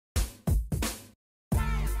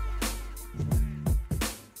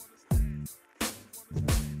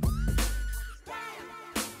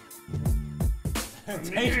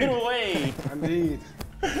Take it away. Indeed.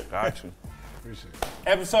 Got you. Appreciate it.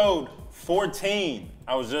 Episode 14.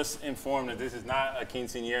 I was just informed that this is not a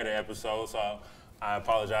quinceañera episode, so I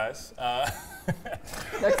apologize.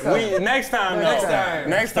 Next time.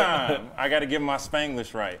 I got to get my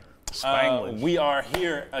Spanglish right. Spanglish. We are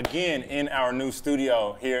here again in our new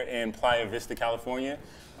studio here in Playa Vista, California.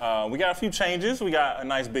 We got a few changes. We got a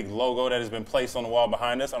nice big logo that has been placed on the wall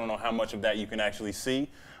behind us. I don't know how much of that you can actually see.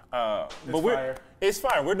 It's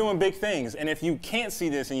fire. We're doing big things. And if you can't see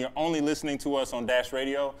this and you're only listening to us on Dash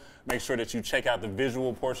Radio, make sure that you check out the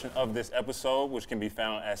visual portion of this episode, which can be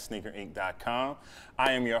found at snkrINC.com.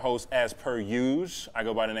 I am your host, as per usual. I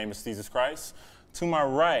go by the name of snkrINC. To my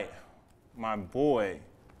right, my boy,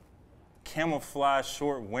 camouflage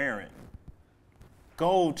short wearing,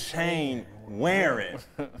 gold chain wearing,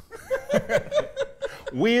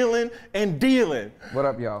 wheeling and dealing. What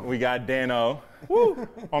up, y'all? We got Dano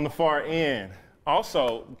on the far end.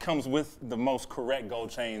 Also comes with the most correct gold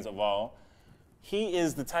chains of all. He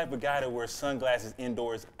is the type of guy that wears sunglasses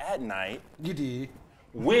indoors at night. You did.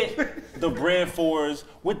 With the Bread 4s,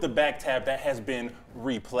 with the back tab that has been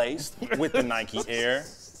replaced, with the Nike Air.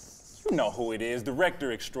 You know who it is,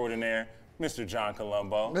 director extraordinaire, Mr. John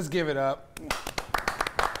Colombo. Let's give it up.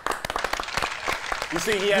 You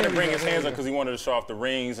see, he had to bring his hands up because he wanted to show off the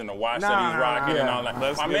rings and the watch that he's rocking and all that.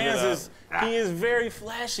 My man's he is very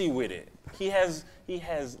flashy with it. He has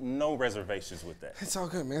no reservations with that. It's all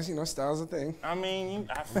good, man. You know, style's a thing. I mean,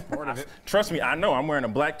 trust me, I know. I'm wearing a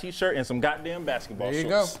black T-shirt and some goddamn basketball shorts. There you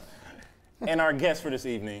go. And our guest for this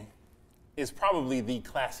evening is probably the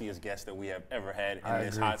classiest guest that we have ever had in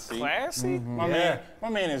this hot seat. Classy? My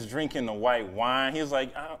man is drinking the white wine. He was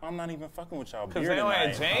like, I'm not even fucking with y'all beer Because they don't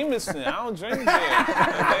tonight. have Jameson. I don't drink beer.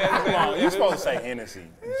 Come on, you're supposed to say Hennessy.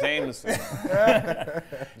 Jameson.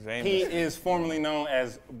 He is formerly known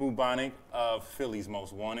as Boo-Bonic of Philly's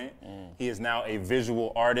Most Wanted. He is now a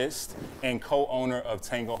visual artist and co-owner of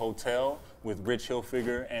Tango Hotel with Rich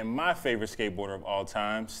Hilfiger and my favorite skateboarder of all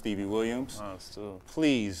time, Stevie Williams.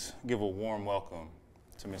 Please give a warm welcome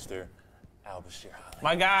to Mr. Al-Bashir Holly.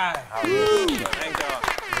 My guy. How are you? Thank y'all.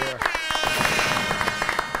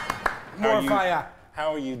 More fire.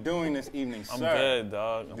 How are you doing this evening, sir? I'm good,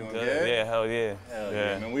 dog. I'm doing good? Yeah, hell yeah. Hell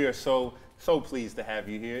yeah, man. We are so pleased to have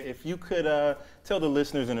you here. If you could tell the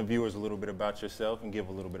listeners and the viewers a little bit about yourself and give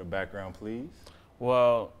a little bit of background, please.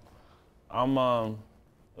 Well, I'm a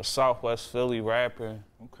Southwest Philly rapper,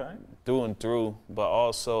 through and through, but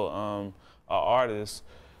also an artist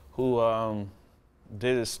who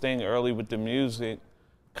did his thing early with the music,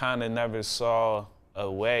 kind of never saw a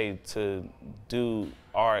way to do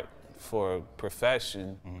art for a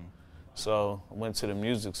profession. So I went to the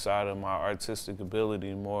music side of my artistic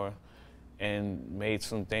ability more and made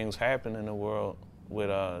some things happen in the world with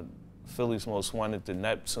Philly's Most Wanted, the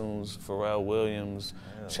Neptunes, Pharrell Williams,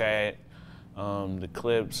 Chad, the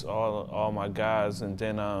Clips, all my guys, and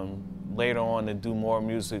then later on to do more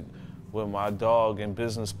music with my dog and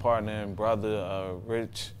business partner and brother,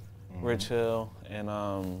 Rich Hill,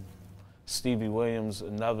 and Stevie Williams,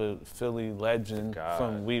 another Philly legend.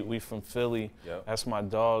 We from Philly. That's my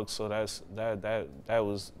dog. So that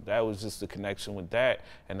was just the connection with that,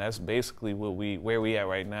 and that's basically where we at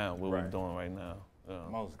right now, what we're doing right now.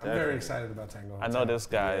 I'm very excited about Tango Hotel. I know this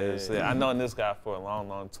guy is. I known this guy for a long,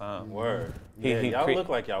 long time. Word. Y'all look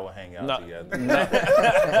like y'all would hang out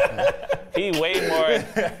together. He way more.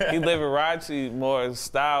 He Liberace more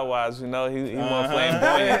style-wise. You know, he more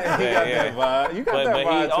flamboyant. He got that vibe. You got that vibe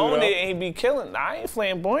But he owned too, it and he be killing. I ain't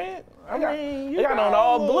flamboyant. I mean, you got on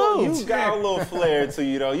all blue. You got a little flair to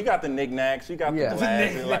you, though. You got the knickknacks. You got the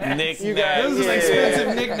glasses. Knickknacks. You got those are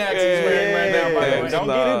expensive knickknacks he's wearing right now, by the way. Don't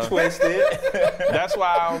get it twisted. That's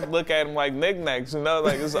why I don't look at him like knickknacks. You know,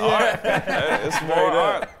 like it's art. It's more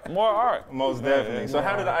art. More art. Most definitely. So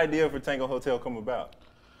how did the idea for Tango Hotel come about?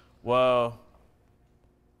 Well,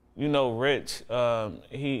 you know, Rich,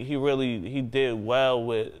 he did well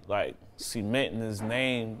with like cementing his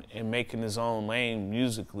name and making his own lane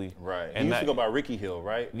musically. Right. And he used to go by Ricky Hill,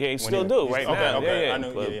 right? Yeah, he still do right now. Okay. Yeah. I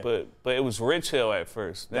know, but it was Rich Hill at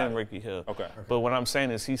first, then Ricky Hill. Okay. But what I'm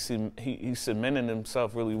saying is he cemented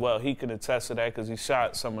himself really well. He can attest to that because he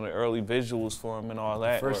shot some of the early visuals for him and all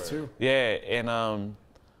that. First two. Yeah, and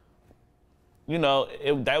you know,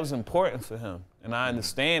 that was important for him. And I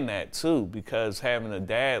understand that too, because having a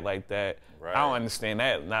dad like that, I don't understand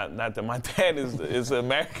that. Not that my dad is an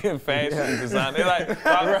American fashion designer. Like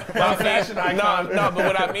my fashion icon. No, but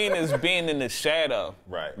what I mean is being in the shadow.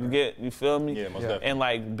 Right. You feel me? Yeah, most definitely. And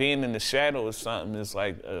like being in the shadow of something is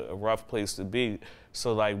like a rough place to be.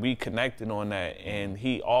 So like we connected on that, and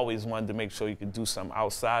he always wanted to make sure he could do something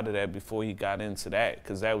outside of that before he got into that,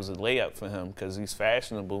 because that was a layup for him, because he's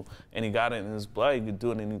fashionable and he got it in his blood. He could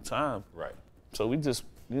do it any time. Right. So we just,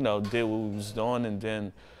 did what we was doing, and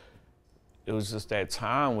then it was just that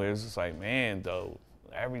time where it's just like, man, though,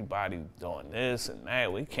 everybody doing this and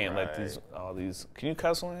that. We can't let all these. Can you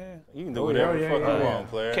cuss on here? You can do whatever the fuck you want,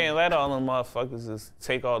 player. Can't let all them motherfuckers just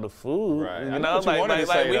take all the food. Right. You I know, what you wanted to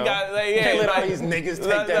say, we though. got, can't let all these niggas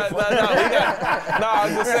take that food. No,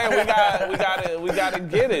 I'm just saying we gotta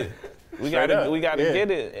get it. We gotta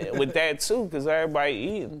get it with that too, because everybody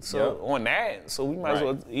eating. So on that, so we might as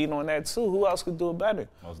well eat on that too. Who else could do it better?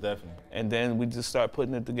 Most definitely. And then we just start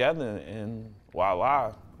putting it together, and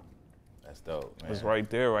voila. That's dope, man. It's right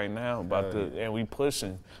there right now. And we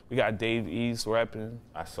pushing. We got Dave East repping.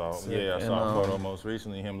 I saw a photo most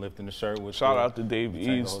recently, him lifting the shirt with. Shout out to Dave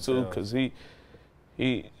East too, because he.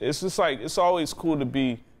 It's just like, it's always cool to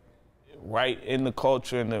be right in the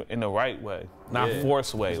culture in the right way, not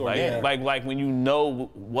forced way. Like when you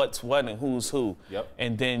know what's what and who's who,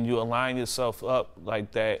 and then you align yourself up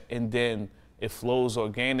like that, and then it flows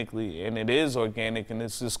organically, and it is organic, and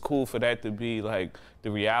it's just cool for that to be like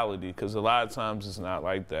the reality, because a lot of times it's not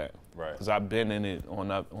like that. Right. Because I've been in it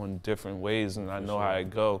on different ways, and I know how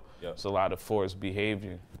it go. It's a lot of forced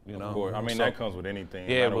behavior, you know. Of course. I mean, that comes with anything.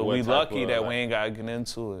 Yeah, but we lucky that we ain't got to get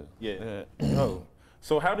into it. Yeah. Oh.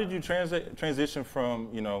 So how did you transition from,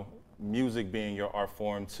 music being your art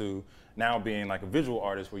form to now being like a visual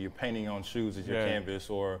artist where you're painting on shoes as your canvas,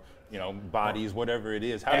 or, bodies, whatever it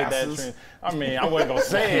is? How did that I mean, I wasn't going to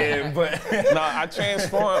say it, but. No, I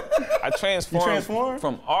transformed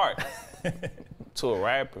from art to a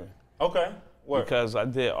rapper. Okay. What? Because I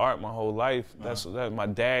did art my whole life. That's my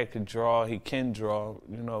dad could draw. He can draw,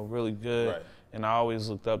 really good. Right. And I always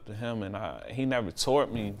looked up to him, and he never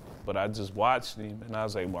taught me, but I just watched him, and I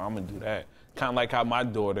was like, well, I'm gonna do that. Kind of like how my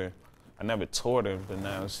daughter, I never taught her, but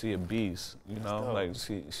now she a beast, like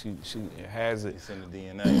she has it. It's in the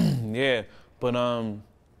DNA. Yeah, but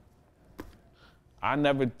I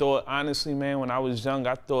never thought, honestly, man, when I was young,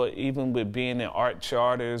 I thought even with being in art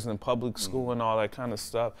charters and public school and all that kind of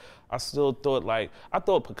stuff, I still thought I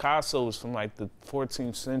thought Picasso was from like the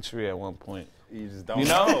 14th century at one point. You just don't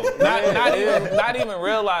know. Not even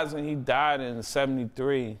realizing he died in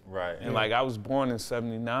 73. Right. And I was born in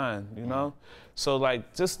 79, So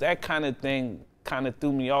just that kind of thing kind of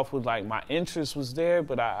threw me off with my interest was there,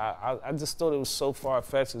 but I just thought it was so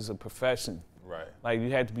far-fetched as a profession. Right.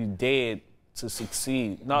 You had to be dead to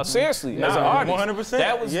succeed. No, seriously, as an artist. 100%.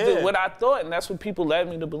 That was what I thought, and that's what people led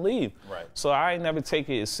me to believe. Right. So I ain't never take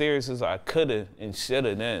it as serious as I coulda and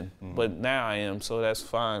shoulda then, but now I am, so that's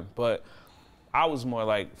fine. But I was more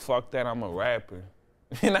like, fuck that, I'm a rapper.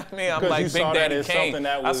 You know what I mean? I'm like Big Daddy Kane.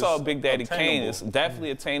 I saw Big Daddy Kane. It's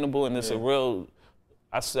definitely attainable, and it's a real,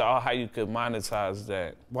 I saw how you could monetize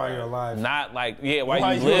that. While you're alive. Not while you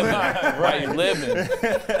living. While you living.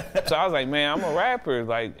 So I was like, man, I'm a rapper,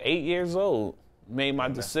 8 years old. Made my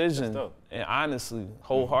decision, and honestly,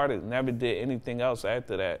 wholehearted, never did anything else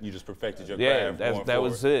after that. You just perfected your craft. Yeah, that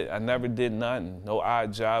was it. I never did nothing. No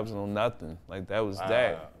odd jobs, no nothing. That was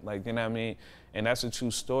that. You know what I mean? And that's a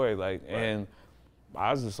true story. And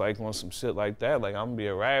I was just on some shit like that. I'm gonna be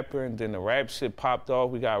a rapper, and then the rap shit popped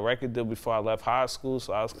off. We got a record deal before I left high school,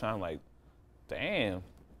 so I was kind of like, damn.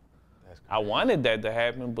 I wanted that to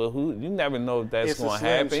happen, but you never know if that's going to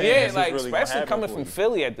happen. Yeah, really especially coming from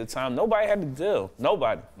Philly at the time, nobody had the deal.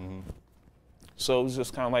 Nobody. So it was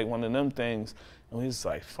just kind of one of them things. And we was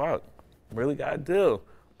like, fuck, really got a deal.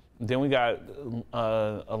 And then we got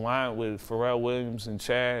aligned with Pharrell Williams and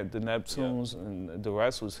Chad, the Neptunes, and the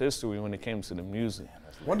rest was history when it came to the music.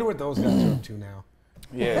 Wonder what those guys are up to now.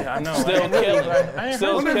 Yeah, I know. Still killing. I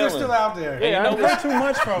wonder if they're still out there. Yeah, I heard too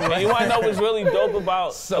much from them. You want to know what's really dope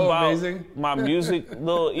about amazing. My music?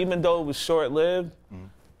 Even though it was short-lived,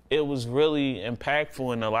 it was really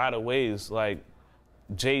impactful in a lot of ways.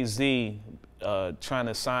 Jay-Z trying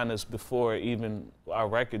to sign us before even our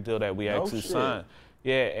record deal that we actually signed.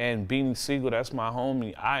 Yeah, and Beanie Siegel, that's my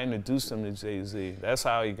homie. I introduced him to Jay-Z. That's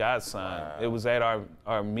how he got signed. Wow. It was at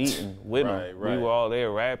our meeting with him. We were all there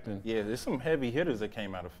rapping. Yeah, there's some heavy hitters that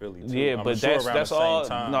came out of Philly too. Yeah, but that's all.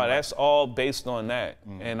 No, that's all based on that.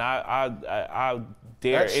 And I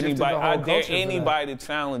dare anybody to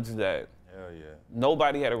challenge that. Hell yeah.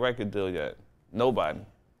 Nobody had a record deal yet. Nobody.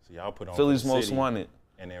 So y'all put on Philly's for the Most city, Wanted.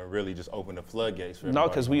 and then really just opened the floodgates for No, everybody.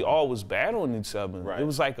 because we all was battling each other. Right. It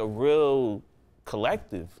was like a real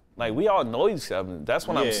collective. Like we all know each other. That's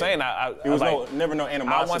what I'm saying. It was never no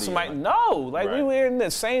animosity. I want somebody. No, like we Right. were in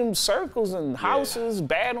the same circles and houses,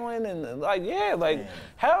 battling and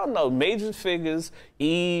hell no. Major figures: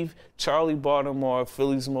 Eve, Charlie Baltimore,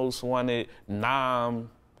 Philly's Most Wanted, Nam,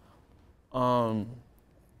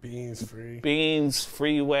 Beans,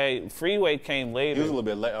 Freeway came later. He was a little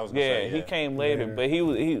bit late. I was gonna say, he came later,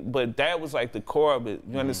 but that was like the core of it.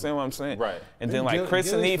 You understand what I'm saying? Right. And then like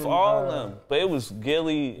Chris and Eve, all of them. But it was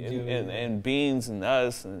Gilly and Beans and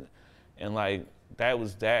us and like that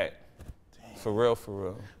was that. For real, for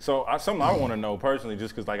real. So something I want to know personally,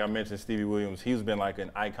 just because like I mentioned Stevie Williams, he's been like an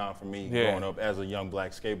icon for me growing up as a young black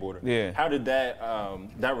skateboarder. Yeah. How did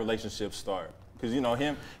that relationship start? Because, you know,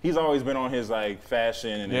 he's always been on his, like,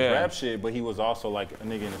 fashion and his rap shit, but he was also, like, a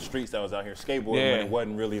nigga in the streets that was out here skateboarding when it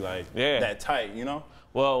wasn't really, like, that tight, you know?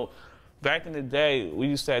 Well, back in the day, we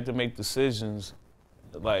used to have to make decisions,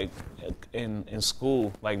 like, in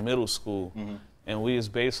school, like middle school. And we was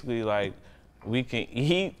basically, like, we can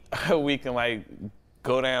eat, we can, like,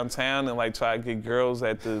 go downtown and, like, try to get girls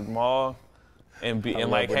at the mall. And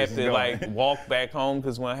have to like walk back home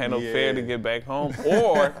because we don't have no fare to get back home,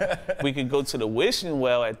 or we could go to the wishing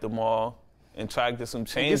well at the mall and try to get some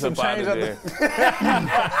change up out of there.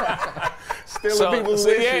 Stealing people's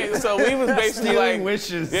wishes. So we was basically Stealing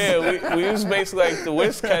wishes. Yeah, we was basically like the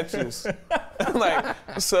wish catchers. Like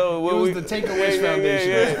so, it was the Take a Wish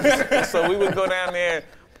Foundation. So we would go down there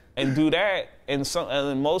and do that, and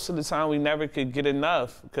most of the time we never could get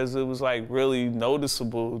enough because it was like really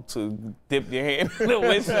noticeable to dip your hand in the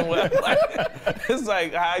wishing well. It's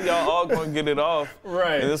like how y'all all gonna get it off,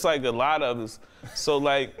 right? And it's like a lot of us. So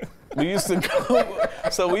like we used to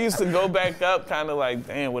go back up, kind of like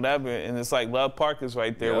damn whatever, and it's like Love Park is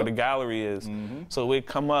right there where the gallery is. So we'd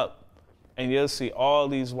come up, and you'll see all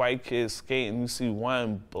these white kids skating. You see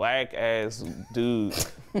one black ass dude,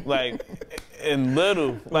 like. And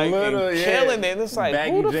little, like and killing it. It's like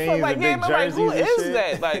baggy who the jeans fuck? Like, and big jerseys who and is shit.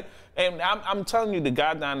 that? Like, and I'm telling you the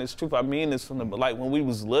goddamnest truth. I mean this from the like when we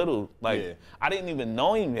was little. Like I didn't even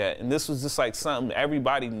know him yet, and this was just like something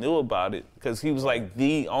everybody knew about it because he was like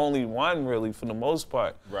the only one really for the most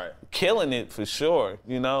part. Right. Killing it for sure,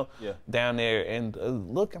 you know. Yeah. Down there and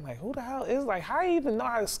looking like who the hell is like how you even know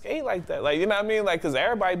how to skate like that? Like you know what I mean? Like because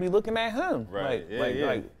everybody be looking at him. Right.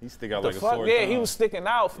 Like he stick out like a sore Yeah, thumb. he was sticking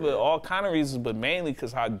out for all kind of reasons, but mainly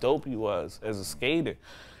because how dope he was as a skater.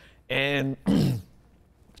 And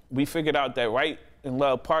we figured out that right in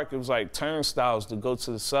Love Park, it was like turnstiles to go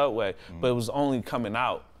to the subway, but it was only coming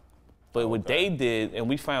out. But what they did, and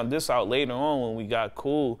we found this out later on when we got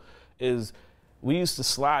cool, is we used to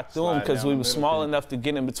slide through them because we were small enough to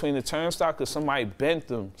get in between the turnstile because somebody bent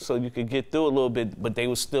them so you could get through a little bit, but they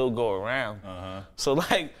would still go around. So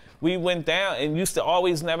like, we went down and used to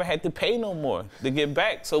always never had to pay no more to get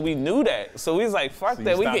back. So we knew that. So we was like, fuck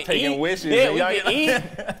that. We could eat. Wishes we could eat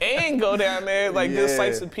and go down there, like get a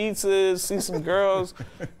slice of pizzas, see some girls.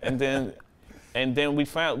 And then we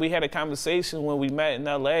had a conversation when we met in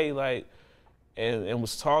LA, like, and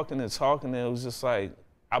was talking, and it was just like,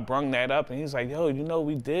 I brung that up and he's like, yo, you know,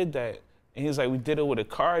 we did that. And he's like, we did it with a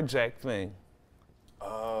car jack thing.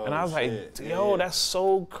 Oh, and I was like, yo, that's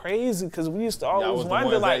so crazy, because we used to always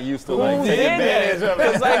wonder, like, used to, who like, did that?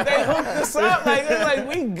 Because, like, they hooked us up. Like, it's like,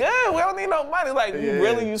 we good. We don't need no money. Like, we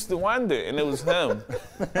really used to wonder, and it was him.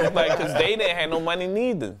 Like, because they didn't have no money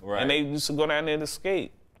neither. Right. And they used to go down there to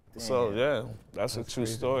skate. Damn. So, yeah, that's a true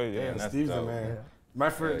story. Yeah, Steve's a man. My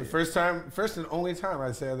the first and only time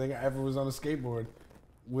I think I ever was on a skateboard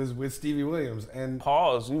was with Stevie Williams. And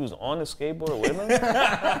pause, you was on a skateboard with him?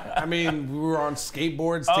 I mean, we were on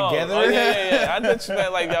skateboards together. Oh, yeah. I thought you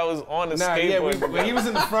meant like I was on a skateboard. Yeah, he was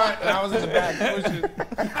in the front and I was in the back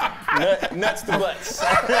pushing. Nuts to butts.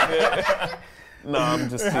 No, I'm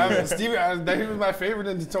just kidding. Stevie, he was my favorite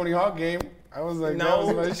in the Tony Hawk game. I was like, that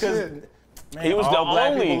was my shit. Man, he was the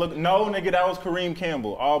only. No, nigga, that was Kareem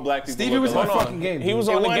Campbell. All black people. Stevie was in the fucking game. He was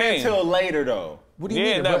on the game. It wasn't until later, though. What do you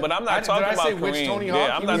mean? No, but I'm not talking about Kareem. Which Tony Hawk?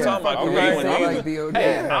 Yeah, I'm not talking about Kareem.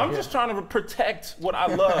 Hey, I'm just trying to protect what I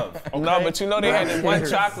love. Okay? No, but you know they had this one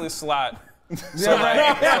chocolate slot. So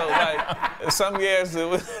like some years it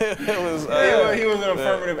was he was an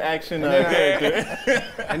affirmative action character.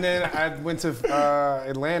 And then I went to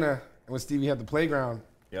Atlanta when Stevie had the playground.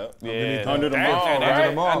 Yep. Yeah. Under the mall,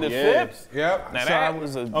 right? Under Phipps. Yep. Now that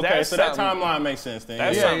was a okay. So that timeline makes sense then.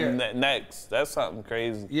 That's something next. That's something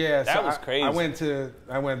crazy. Yeah. That was crazy. I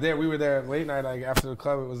went there. We were there late night, like after the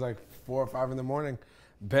club. It was like 4 or 5 in the morning,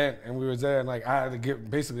 bent, and we were there, and like I had to get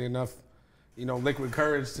basically enough liquid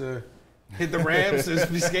courage to hit the ramps and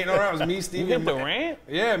be skating around. It was me, Stevie. You hit the ramp?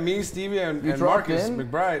 Yeah, me, Stevie, and Marcus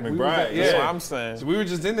McBride. That's what I'm saying. So we were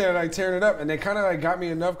just in there like tearing it up, and they kind of like got me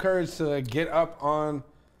enough courage to like get up on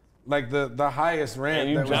like the highest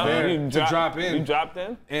ramp that was there to drop in. You dropped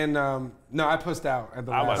in? And no, I pushed out at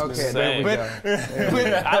the last minute. Okay, there we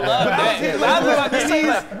go. I love that. I was about to say,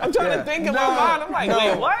 I'm trying to think in my mind. I'm like,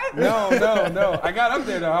 wait, what? No. I got up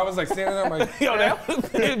there though. I was like standing up like, yo,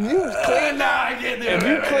 if you cleared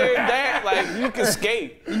that, like you can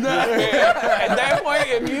skate. At that point,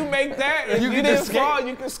 if you make that, if you didn't fall,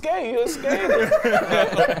 you can skate. You're a skater.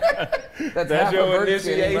 That's your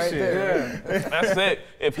initiation. Right there. That's it.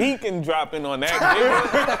 If he can drop in on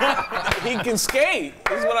that, he can skate.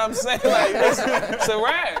 Is what I'm saying. Like, it's a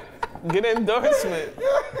wrap. Get an endorsement.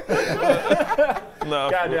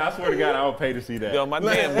 No. God, I swear to God, I would pay to see that. Yo, my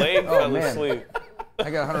damn leg fell asleep.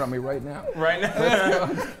 I got 100 on me right now. Right now?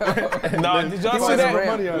 No, did y'all see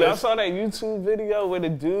that? Y'all saw that YouTube video where the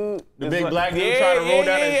dude, the big black dude tried to roll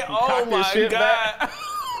down and cock his shit back?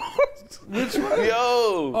 Which one?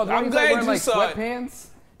 Yo, I'm glad you saw it. Sweatpants?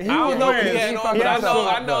 I don't know what he had on, but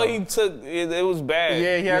I know he took it was bad.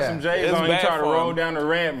 Yeah, he had some J's on. He tried to roll down the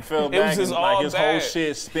ramp and fell back. It was like his whole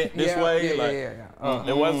shit spent this way.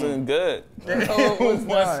 It wasn't good. No, it was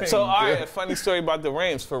not. So, all right, a funny story about the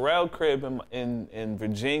ramps. Pharrell crib in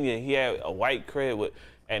Virginia, he had a white crib with,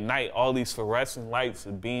 at night, all these fluorescent lights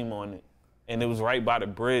would beam on it. And it was right by the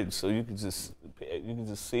bridge, so you could just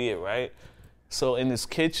see it, right? So in this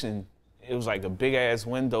kitchen, it was like a big-ass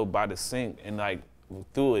window by the sink, and like,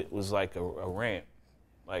 through it was like a ramp,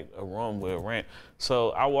 like a room with a ramp.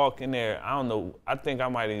 So I walk in there, I don't know, I think I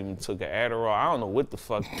might have even took an Adderall. I don't know what the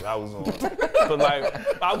fuck I was on. But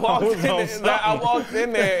like, I walked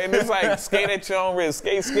in there and it's like, skate at your own risk,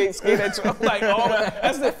 skate at your own, like,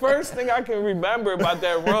 that's the first thing I can remember about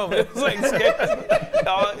that room. It was like,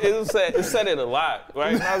 it said it a lot,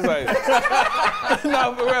 right? And I was like,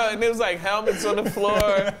 no, for real. And it was like helmets on the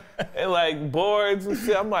floor and like boards and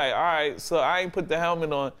shit. I'm like, all right, so I ain't put the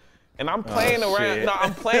helmet on. And I'm playing around. Shit. No,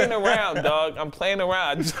 I'm playing around, dog. I'm playing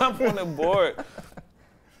around. I jump on the board.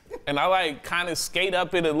 And I like kind of skate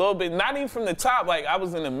up it a little bit. Not even from the top. Like I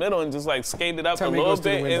was in the middle and just like skated up a little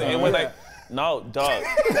bit. And went like, no, dog.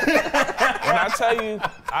 When I tell you,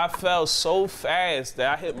 I fell so fast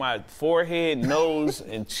that I hit my forehead, nose,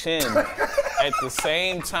 and chin at the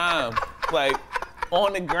same time. Like,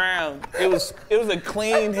 on the ground. It was a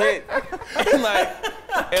clean hit. And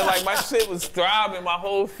like my shit was throbbing, my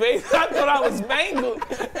whole face. I thought I was mangled.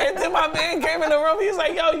 And then my man came in the room, he was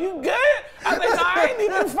like, yo, you good? I was like, no, I ain't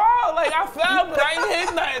even fall. Like I fell, but I ain't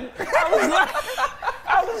hit nothing.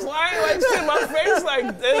 I was lying like shit, my face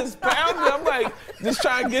like this, pounding. I'm like, just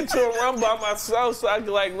trying to get to a room by myself so I could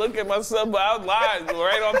like look at myself, but I was lying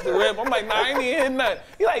right off the rip. I'm like, nah, I ain't even hit nothing.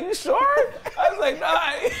 He like, you sure? I was like, nah.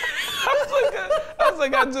 I was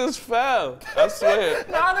like, I just fell. I swear.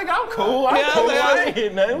 Nah, nigga, I'm cool. I'm cool. I ain't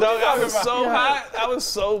hit nothing. Dog, I was so hot. I was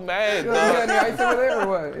so mad, dog. You got any ice over there or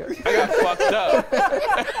what? I got fucked up.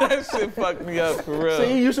 That shit fucked me up, for real.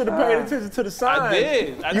 See, you should have paid attention to the signs. I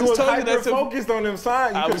did. You was hyper-focused on them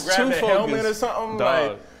signs. You could have grabbed a helmet or something.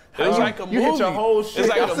 Dog. It was like a movie. You hit your whole shit. It's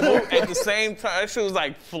like a movie. At the same time, that shit was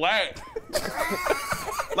like flat.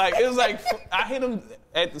 Like, it was like, I hit him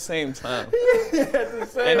at the same time.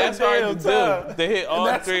 And that's hard to do. They hit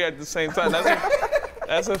all three at the same time.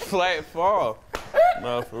 That's a flat fall.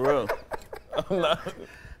 No, for real. No.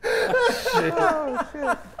 Oh,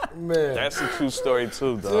 shit. Man. That's a true story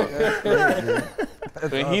too, dog.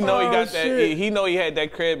 But he know he got that. He know he had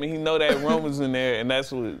that crib, and he know that room was in there, and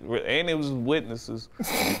that's what. And it was witnesses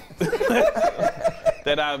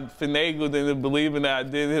that I finagled into believing that I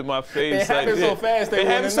didn't hit my face. It happened so fast. They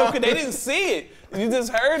didn't see it. You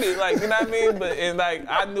just heard it, like, you know what I mean? But and like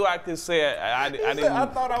I knew I could say it. I didn't. I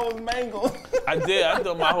thought I was mangled. I did. I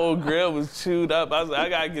thought my whole grill was chewed up. I was like, I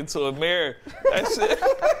gotta get to a mirror.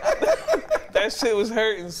 That shit was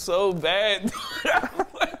hurting so bad.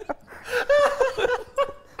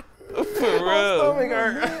 For real. My stomach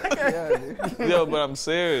hurt. Yo, but I'm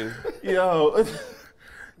serious. Yo.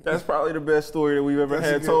 That's probably the best story that we've ever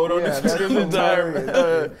had told on this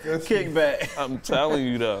entire kickback. I'm telling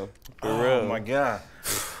you though, for real. Oh my God.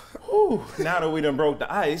 Whew. Now that we done broke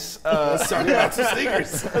the ice, let's talk about some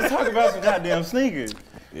sneakers. Let's talk about some goddamn sneakers.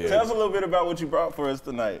 Yeah. Tell us a little bit about what you brought for us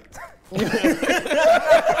tonight.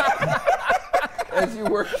 As you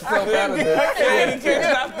work yourself out of this. I can't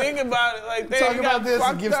stop thinking about it. Like, talk about this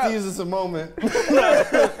and give Steve's a moment. I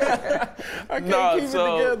can't keep it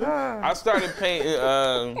together. I started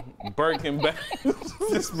painting Birkin bags.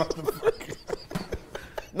 This motherfucker.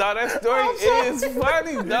 No, that story is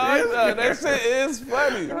funny, dog. No, that shit is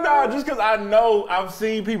funny. Nah, just because I know I've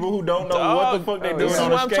seen people who don't know what the fuck they doing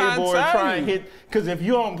on a skateboard try and hit. Because if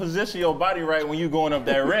you don't position your body right when you going up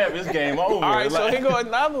that ramp, it's game over. All right, so here go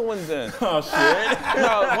another one then. Oh, shit.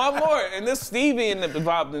 No, one more. And this Stevie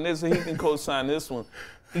involved in this, and he can co-sign this one.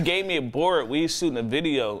 He gave me a board. We was shooting a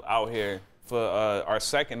video out here for our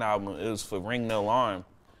second album. It was for Ring the Alarm.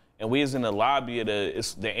 And we was in the lobby of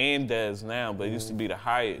it's the Andes now, but it used to be the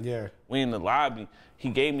Hyatt. Yeah. We in the lobby. He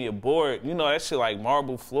gave me a board. You know, that shit like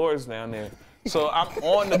marble floors down there. So I'm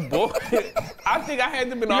on the board. I think I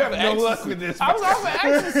had to been off of ecstasy. No luck with this. I was off of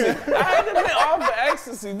ecstasy. I had to been off of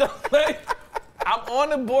ecstasy. Like, I'm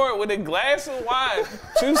on the board with a glass of wine,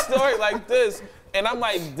 true story, like this, and I'm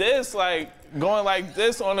like this, like going like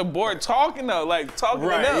this on the board, talking though, like talking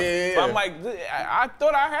right, it up. Yeah. So I'm like, I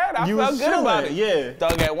thought I had it. I felt good about it. Yeah.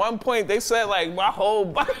 Dog, at one point they said like my whole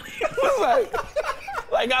body was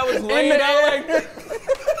like I was laid out like this.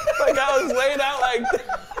 Like I was laid out like this.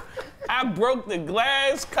 I broke the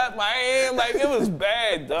glass, cut my hand, like it was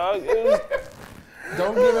bad, dog. It was.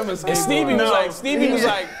 Don't give him a skateboard. And Stevie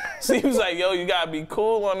was like, yo, you gotta be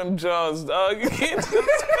cool on them Johns, dog. You can't just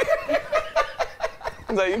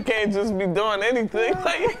he's like, you can't just be doing anything.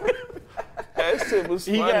 Like, that shit was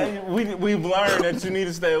funny. We've learned that you need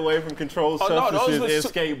to stay away from controlled substances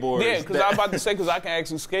and skateboards. Yeah, because I'm about to say, because I can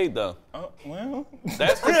actually skate, though. Well.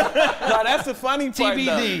 That's the funny part,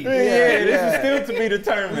 TBD. though. Yeah, this is still to be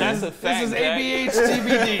determined. That's a fact. This is ABH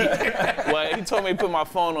TBD. Well, he told me to put my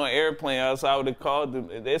phone on airplane, else I would have called him.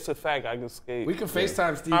 It's a fact, I can skate. We can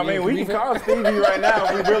FaceTime Stevie. I mean, we can call Stevie right now.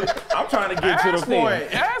 I'm trying to get to the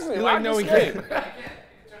point. Ask me. Like, no, we can't.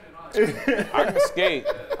 I can skate.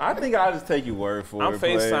 I think I'll just take your word for I'm it.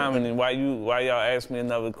 FaceTiming, and why y'all ask me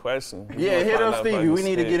another question? Yeah, hit up Stevie. We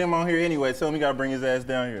need to get him on here anyway. Tell him he gotta bring his ass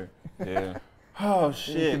down here. Yeah. Oh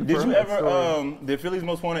shit! Did you ever? Did Philly's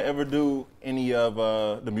Most Wanted ever do any of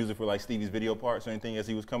the music for like Stevie's video parts or anything as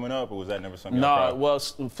he was coming up, or was that never something? No, well,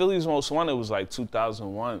 Philly's Most Wanted was like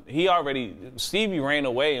 2001. Stevie ran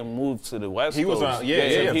away and moved to the West Coast. He was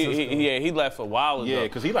he left a while ago. Yeah,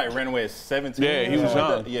 because he like ran away at 17. Yeah, he was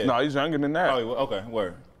young. Yeah. No, he's younger than that. Oh, okay,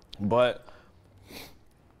 word. But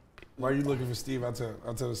while you're looking for Steve, I'll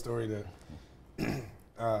tell the story that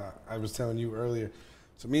I was telling you earlier.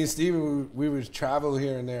 So me and Steven, we would travel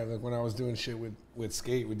here and there, like when I was doing shit with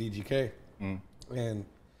Skate, with DGK. And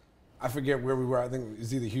I forget where we were. I think it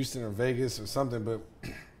was either Houston or Vegas or something, but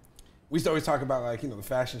we used to always talk about like, you know, the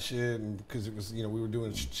fashion shit, and because it was, you know, we were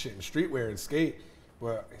doing shit in streetwear and skate.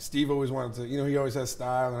 But Steve always wanted to, you know, he always had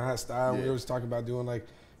style and I had style. Yeah. We always talk about doing like,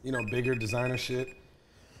 you know, bigger designer shit.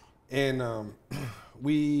 And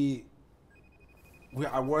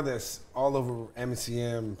I wore this all over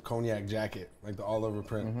MCM cognac jacket, like the all over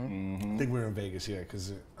print. I think we were in Vegas, yeah,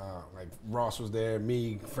 because like Ross was there,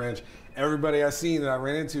 Meek, French, everybody I seen that I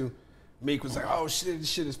ran into. Meek was like, "Oh shit, this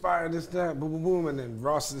shit is fire, this, that, boom, boom, boom," and then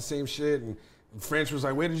Ross is the same shit, and French was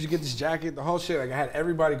like, "Where did you get this jacket?" The whole shit, like I had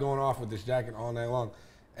everybody going off with this jacket all night long,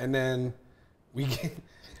 and then we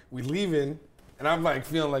leaving. And I'm like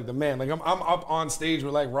feeling like the man. Like I'm up on stage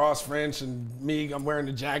with like Ross, French, and me. I'm wearing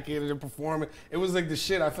the jacket and they're performing. It was like the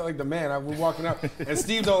shit. I felt like the man. We're walking up, and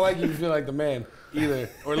Steve don't like you to feel like the man either,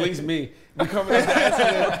 or at least me. We coming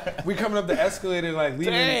up the escalator, like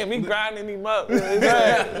leaving. Damn, he grinding him up.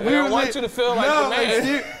 I want you to feel like the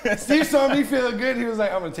man. Like Steve saw me feeling good. He was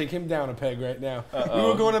like, "I'm gonna take him down a peg right now." We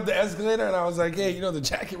were going up the escalator, and I was like, "Hey, you know the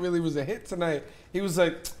jacket really was a hit tonight." He was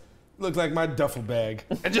like, "Looked like my duffel bag."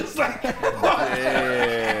 And just like,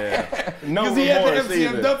 yeah. No remorse. Because he had the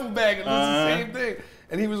MCM duffel bag, and it was the same thing.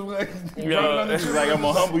 And he was like, he's like, "I'm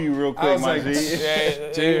gonna humble you real quick, my G."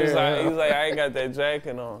 Yeah, he was like, "I ain't got that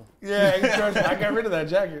jacket on." Yeah, I got rid of that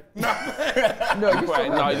jacket. No,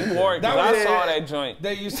 you wore it. I saw that joint.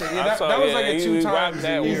 That used to, that was like a 2 times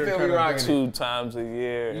a year. Still be rocking 2 times a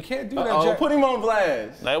year. You can't do that jacket. Put him on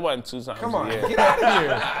blast. That wasn't 2 times Come on, a year. get out of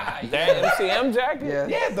here. That MCM jacket?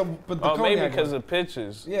 Yeah, but the maybe because of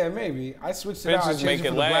pictures. Yeah, maybe. I switched it out. Pictures make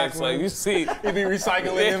it last. Like you see, he be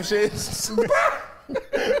recycling them shits.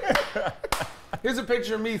 Here's a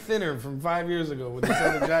picture of me thinner from 5 years ago with this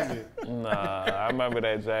other jacket. Nah, I remember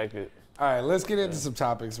that jacket. All right, let's get into some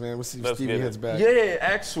topics, man. We'll see if Stevie hits back. Yeah,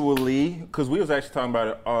 actually, because we was actually talking about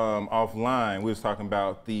it offline. We was talking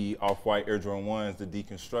about the Off-White Air Jordan 1s, the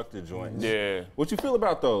deconstructed joints. Yeah. What you feel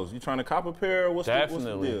about those? You trying to cop a pair? What's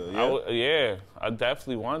the deal? Yeah? I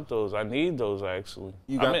definitely want those. I need those, actually.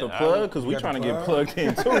 You got the plug? Because we trying to get plugged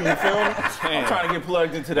in, too. You feel me? I'm trying to get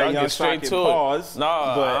plugged into that young socket pause. No,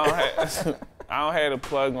 I don't have a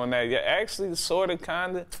plug on that yet. Actually, sort of,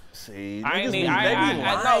 kind of. See, I ain't niggas be-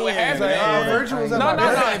 I know it lying. happened. Virgil was at No, my no,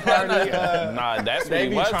 no. birthday party. Nah, that's what They he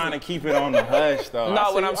be was. trying to keep it on the hush, though.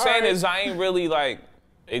 No, what I'm saying is. is I ain't really like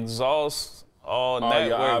exhaust all your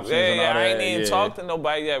network. options Yeah, and all I ain't that, even yeah. talk to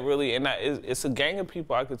nobody yet, really. And it's a gang of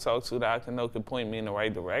people I could talk to that I can know could point me in the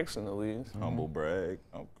right direction, at least. Humble brag.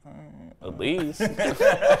 Okay. At least.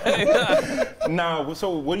 Nah,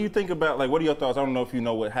 so what do you think about, like, what are your thoughts? I don't know if you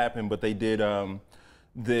know what happened, but they did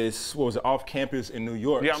this, what was it, off campus in New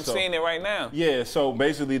York. Yeah, I'm seeing it right now. Yeah, so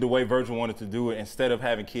basically the way Virgil wanted to do it, instead of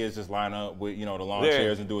having kids just line up with, the lawn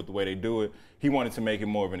chairs and do it the way they do it, he wanted to make it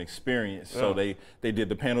more of an experience. So they did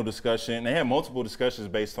the panel discussion. They had multiple discussions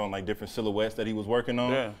based on like different silhouettes that he was working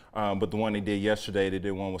on. Yeah. But the one they did yesterday, they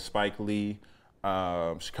did one with Spike Lee,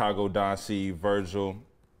 Chicago Don C, Virgil,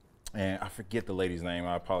 and I forget the lady's name,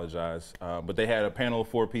 I apologize. But they had a panel of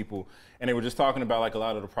 4 people, and they were just talking about like a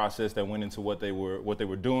lot of the process that went into what they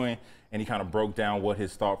were doing, and he kind of broke down what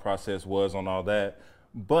his thought process was on all that.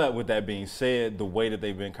 But with that being said, the way that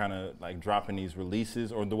they've been kind of like dropping these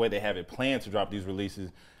releases, or the way they have it planned to drop these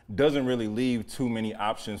releases, doesn't really leave too many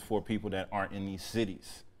options for people that aren't in these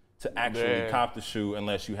cities to actually cop the shoe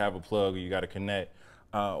unless you have a plug or you got to connect.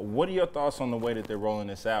 What are your thoughts on the way that they're rolling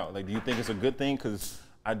this out? Like, do you think it's a good thing? Because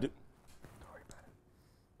I do.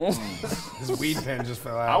 His weed pen just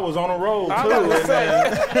fell out. I was on a roll too.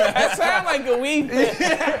 That sounds like a weed thing.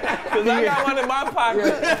 Because I got one in my pocket.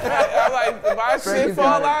 I'm like, if my shit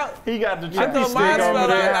fall out, He got the I chippy thought stick mine over fell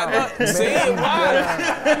there. out. See,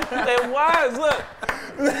 it was. Look.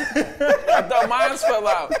 I thought mine fell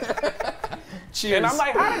out. Cheers. And I'm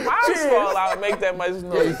like, how did mine fall out and make that much Yeah, you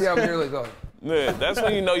noise? see how nearly going. Yeah, that's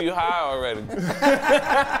when you know you high already.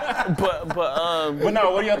 But But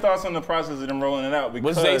no, what are your thoughts on the process of them rolling it out?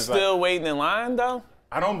 Because was they still waiting in line though?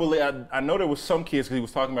 I don't believe. I know there was some kids, because he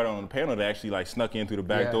was talking about it on the panel, that actually like snuck in through the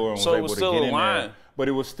back door and was So it able was to still get a in line. there. But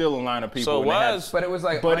it was still a line of people. So it and they had- was. But it was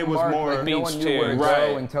like But it was unmarked, more like, no one beach knew where to chairs. go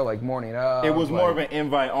Right. until like morning up. It was more of like, an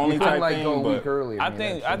invite only you type couldn't like thing. go a but week earlier. I mean,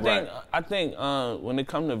 think when it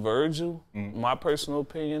comes to Virgil, my personal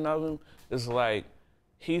opinion of him is like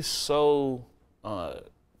he's so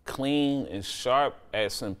clean and sharp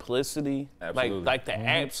at simplicity. Absolutely. Like the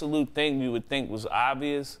absolute thing you would think was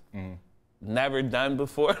obvious, never done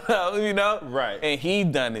before, you know? Right. And he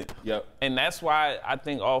done it. Yep. And that's why I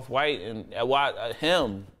think Off-White and why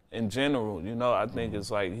him in general, you know, I think it's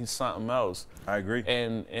like he's something else. I agree.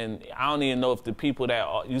 And I don't even know if the people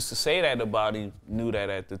that used to say that about him knew that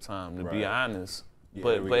at the time, to be honest. Yeah,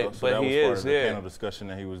 there we go. But So that he was part is, of the yeah. panel discussion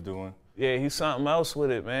that he was doing. Yeah, he's something else with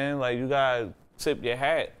it, man. Like, you gotta tip your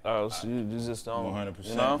hat, or else you just don't, 100%.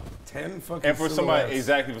 you know? 10 fucking And for somebody,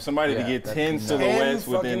 silhouettes. for somebody to Yeah, get that's 10 nuts. silhouettes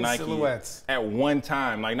 10 within fucking Nike silhouettes. at one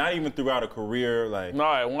time, like not even throughout a career, like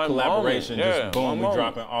No, at one collaboration, moment, just yeah, boom, one we moment.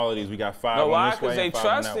 dropping all of these. We got 5 No, on why? this way Because they and 5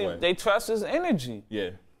 trust on that way. him. They trust his energy. Yeah.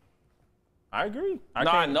 I agree.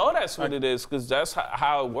 I know that's what it is, because that's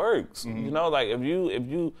how it works. You know, like if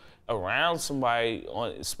you around somebody,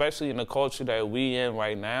 especially in the culture that we in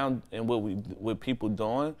right now, and what people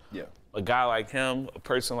doing, Yeah. a guy like him, a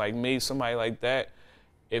person like me, somebody like that,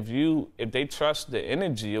 if they trust the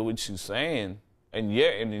energy of what you're saying and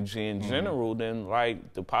your energy in general, then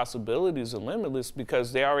like the possibilities are limitless,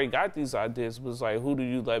 because they already got these ideas. But it's like, who do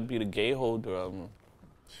you let be the gate holder of them?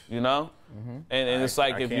 You know? And it's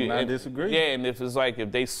like I cannot disagree. Yeah, and if it's like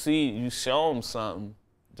if they see you show them something,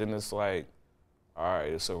 then it's like, all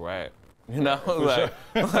right, it's a wrap. You know,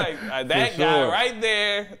 that guy sure. right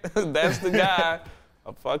there, that's the guy.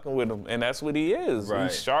 I'm fucking with him, and that's what he is. Right.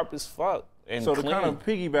 He's sharp as fuck and So clean. to kind of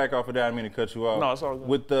piggyback off of that, I mean to cut you off. No, it's all good.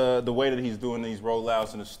 With the way that he's doing these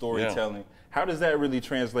rollouts and the storytelling, how does that really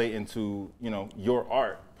translate into, your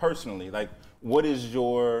art personally? Like, what is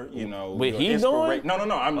your, What your he doing?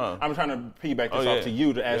 No. I'm trying to piggyback this off to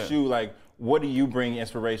you to ask you, like, what do you bring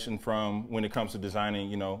inspiration from when it comes to designing,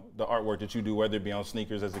 the artwork that you do, whether it be on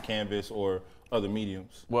sneakers as a canvas or other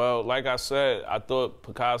mediums? Well, like I said, I thought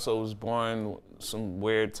Picasso was born some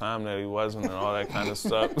weird time that he wasn't, and all that kind of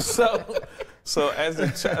stuff. So as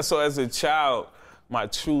a child, my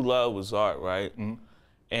true love was art, right?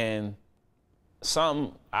 And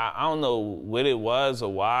I don't know what it was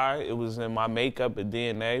or why it was in my makeup or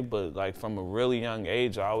DNA, but like from a really young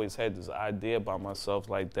age, I always had this idea about myself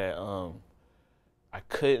like that. I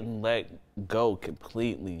couldn't let go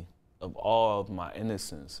completely of all of my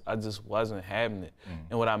innocence. I just wasn't having it.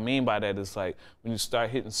 And what I mean by that is like when you start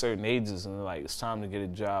hitting certain ages and like it's time to get a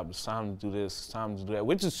job, it's time to do this, it's time to do that,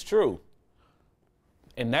 which is true.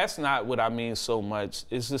 And that's not what I mean so much.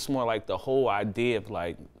 It's just more like the whole idea of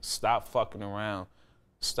like, stop fucking around.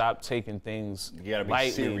 stop taking things You gotta be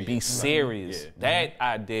lightly, serious. be serious. Yeah. That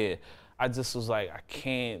I did. I just was like, I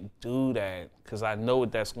can't do that because I know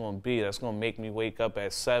what that's going to be. That's going to make me wake up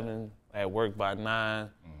at 7, at work by 9,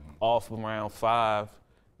 off around 5.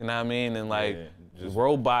 You know what I mean? And like just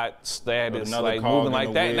robot status, another like cog moving in like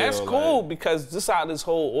the that. And that's wheel, cool like- because this is how this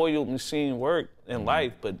whole oiled machine worked in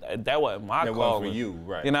life. But that wasn't my That calling. wasn't for you,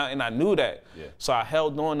 right. You know, and I knew that. Yeah. So I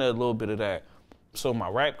held on to a little bit of that. So my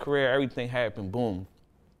rap career, everything happened, boom.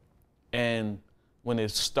 And when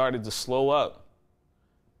it started to slow up,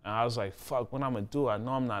 and I was like, fuck, what I'm gonna do? I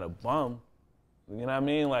know I'm not a bum. You know what I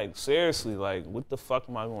mean? Like, seriously, like, what the fuck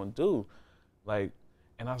am I gonna do? Like,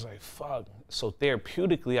 and I was like, fuck. So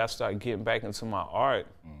therapeutically, I started getting back into my art,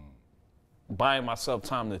 buying myself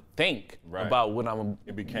time to think Right. about what I'm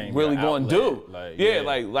It became really your gonna outlet. do. Like, yeah,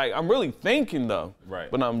 yeah. like I'm really thinking though. Right.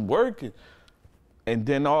 But I'm working. And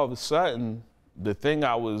then all of a sudden, the thing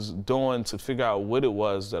I was doing to figure out what it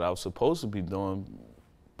was that I was supposed to be doing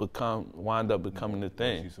wind up becoming the What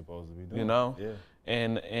thing. you supposed to be doing? You know? Yeah.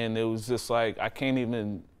 And it was just like, I can't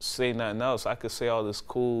even say nothing else. I could say all this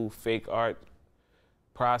cool fake art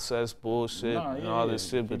process bullshit Nah, and yeah, all this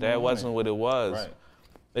yeah. shit, but Keep that going. wasn't what it was. Right.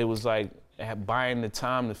 It was like buying the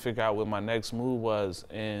time to figure out what my next move was,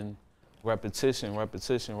 and repetition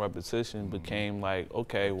became like,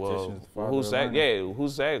 okay, well, Repetition's the father who's of that? learning. Yeah,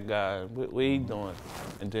 who's that guy? What he doing?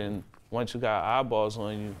 And then once you got eyeballs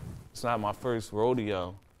on you, it's not my first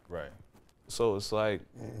rodeo. Right. So it's like,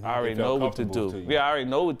 I already It felt know what to comfortable do. to you. Yeah, I already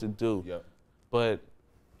know what to do. Yep. But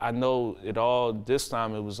I know it all, this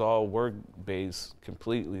time it was all work-based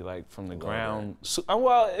completely, like from the ground. So,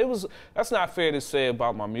 well, that's not fair to say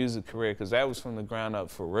about my music career, because that was from the ground up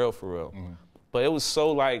for real. But it was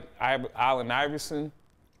so like Allen Iverson,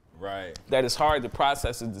 Right. that it's hard to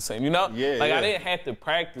process it the same, you know? Yeah, like yeah. I didn't have to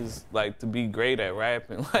practice like to be great at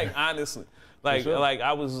rapping, like honestly. Like sure. like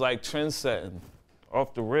I was like trend-setting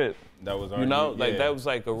off the rip. That was You know, already- like yeah. that was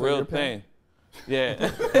like a real thing. Yeah.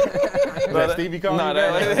 Is that Stevie calling No,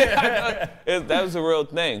 you back? that was a real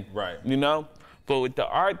thing. Right. You know? But with the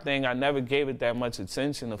art thing, I never gave it that much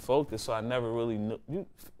attention or focus, so I never really knew.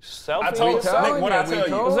 Selfie? I told We telling Nick, what you, I we tell you.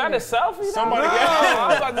 told Was that a selfie? Somebody no. got- I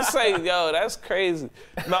was about to say, yo, that's crazy.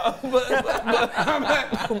 No, but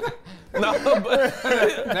Now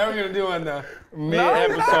we're gonna do one now.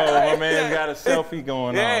 Mid-episode, my man got a selfie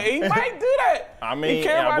going yeah, on. he might do that. I He mean,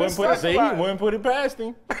 care I about wouldn't his put stuff a lot. wouldn't put it past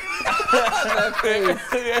him.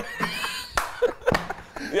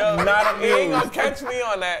 Yo, Not he ain't amused. gonna catch me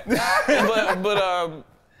on that.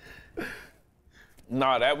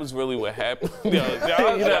 No, that was really what happened. Yo, You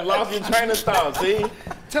done lost your train of thought, see?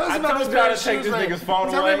 Tell us I about told this you pair how of to take shoes this right nigga's phone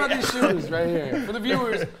Tell away. me about these shoes right here. For the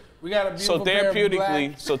viewers, we got a beautiful So pair of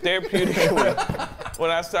therapeutically, when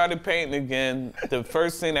I started painting again, the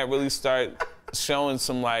first thing that really started showing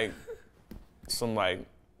some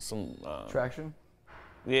Traction?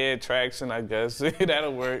 yeah, traction, I guess.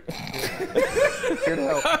 That'll work. Here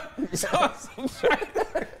to help. Saw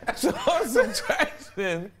some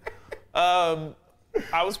traction.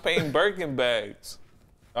 I was painting Birkin bags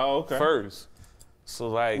Oh, okay. first. So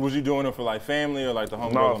like, Was you doing it for like family or like the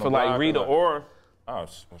homegirl no, on the for like block, Rita or? Ora. Oh,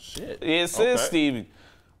 well, shit. Yeah, it says Okay. Stevie.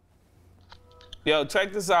 Yo,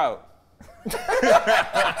 check this out.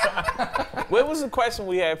 What was the question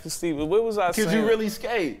we had for Stevie? What was I saying? Could you really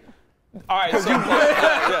skate? All right, so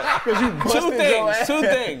busted two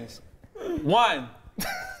things. One,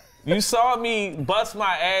 you saw me bust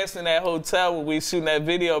my ass in that hotel when we shooting that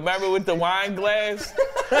video. Remember with the wine glass?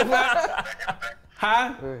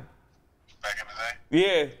 Huh? Wait. Back in the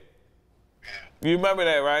day? Yeah. You remember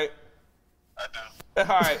that, right? I do.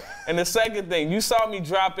 All right. And the second thing, you saw me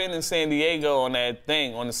drop in San Diego on that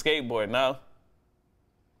thing, on the skateboard, no?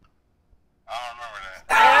 I don't remember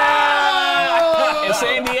that. In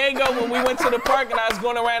San Diego, when we went to the park and I was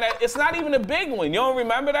going around that, it's not even a big one. You don't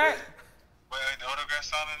remember that? Wait, the autograph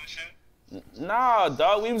signing and shit? Nah,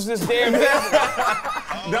 dog, we was just there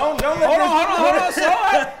visiting. Don't let Hold on.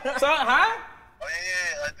 So, huh? Oh,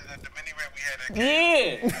 yeah. The mini ramp we had at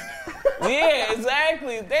Kickback. Yeah,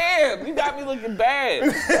 exactly. Damn, you got me looking bad.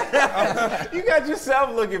 You got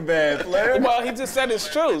yourself looking bad, Flair. Well, he just said it's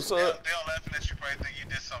true. So, They all laughing at you, probably think you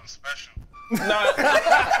did something special. no,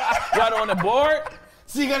 what on the board?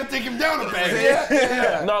 So you gotta take him down a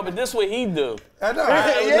bit. No, but this what he do. I know.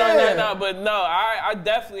 No, but no, I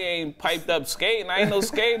definitely ain't piped up skating. I ain't no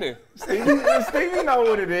skater. Stevie know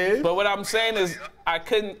what it is. But what I'm saying is, I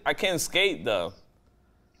can't skate though.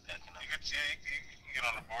 You can get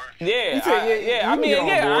on the board. Yeah, said, yeah, I you mean, can get on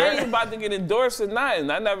yeah, I board. ain't about to get endorsed or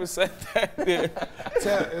nothing. I never said that.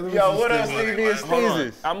 Yo, what up, Stevie and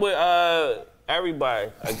Steezus? I'm with everybody,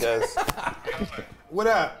 I guess. What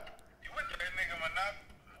up? You went to that nigga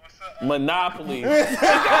What's up? Monopoly.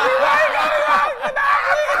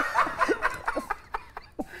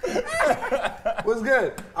 What's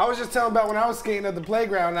good? I was just telling about when I was skating at the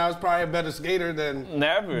playground. I was probably a better skater than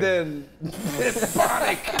Boo-Bonic.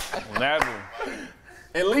 Never.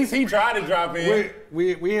 At least he tried to drop in.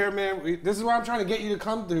 We here, man. This is what I'm trying to get you to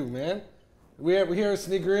come through, man. We here at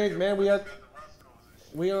snkrINC, man. We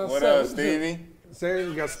on What set. up, Stevie? Say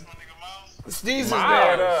we got Steve's is What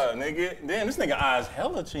there. up, nigga? Damn, this nigga eyes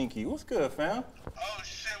hella chinky. What's good, fam? Oh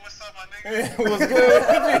shit, what's up, my nigga? What's good?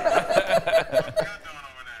 What you doing over there?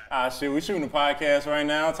 Ah, shit, we shooting a podcast right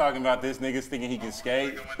now, talking about this niggas thinking he can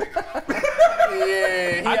skate.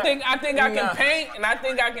 Yeah, I think I can paint and I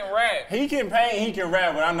think I can rap. He can paint, he can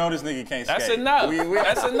rap, but I know this nigga can't skate. That's enough.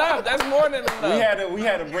 That's enough. That's more than enough. We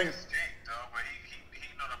had to bring. He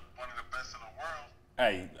one of the best in the world.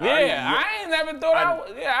 Hey, Yeah, I ain't never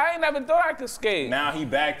thought I could skate. Now he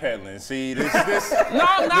backpedaling. See, this No,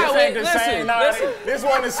 I'm not. this ain't the Listen, same. Nah, listen. this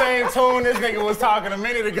wasn't the same tune this nigga was talking a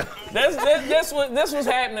minute ago. This was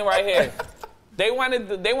happening right here. They wanted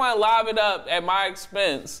to live it up at my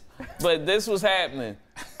expense, but this was happening.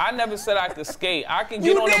 I never said I could skate. I can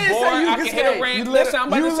get on the board. I can hit a ramp. Listen, I'm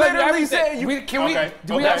about to tell you everything.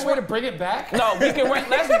 Do we have a way to bring it back? No, we can.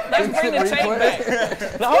 Let's bring the tape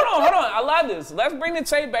back. Now, hold on. I love this. Let's bring the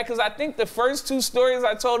tape back because I think the first 2 stories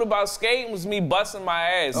I told about skating was me busting my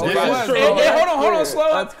ass. Oh, that's true. Hold on,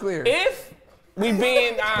 slow up. That's clear. If we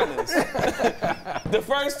being honest, the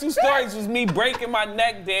first 2 stories was me breaking my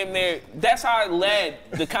neck damn near. That's how I led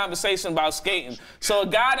the conversation about skating. So a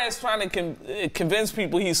guy that's trying to convince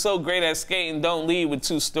people he's so great at skating don't lead with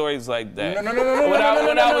 2 stories like that. No. What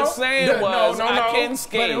I was saying was I can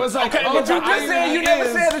skate. But it was like, Okay, but you just said you never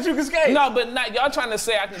said that you could skate. No, but not y'all trying to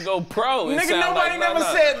say I can go pro. It Nigga, sound nobody like, never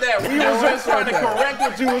no. said that. We was just trying to correct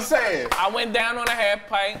what you were saying. I went down on a half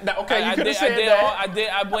pipe. Okay, you I could've said that.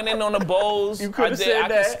 I went in on the bowls. You could've said I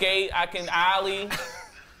that. can skate. I can ollie.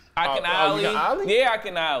 I can you ollie. can ollie? Yeah, I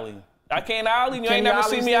can ollie. I can't ollie. You Can ain't you never ollie,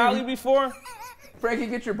 seen me Stevie? ollie before? Frankie,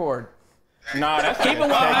 get your board. Nah, that's Keep it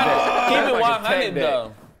 100. Keep it 100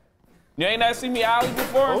 though. You ain't never seen me ollie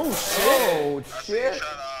before? Oh, shit. Shout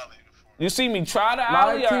out Ollie before. You see me try to Live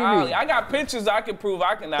ollie or TV. ollie? I got pictures I can prove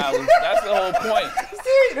I can ollie. That's the whole point.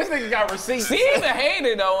 See, this nigga got receipts. See, he's a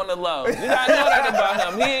hater though on the low. You gotta know that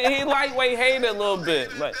about him. He lightweight hater a little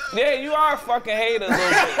bit. Like, yeah, you are a fucking hater a little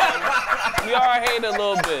bit. You are a hater a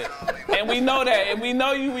little bit. And we know that. And we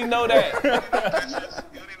know you, we know that. You don't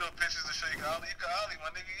need no pictures to shake Ollie. You can Ollie, my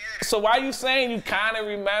nigga, yeah. So why you saying you kind of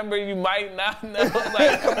remember, you might not know?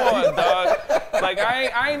 Like, come on, dog. Like,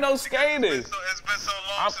 I ain't no skater. It's been so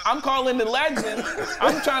long since I'm calling the legend.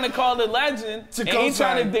 I'm trying to call the legend. And he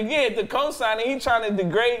trying to get the cosign, and he trying to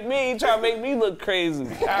degrade me. He trying to make me look crazy.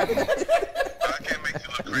 I can't make you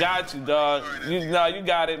look crazy. Got you, dog. You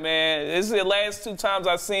got it, man. This is the last 2 times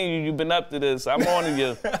I've seen you. You've been up to this. I'm on to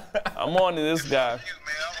you. I'm on to this guy.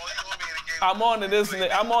 I'm on to this.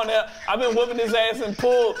 I'm on there. I've been whooping his ass in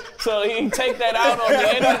pool, so he can take that out on me.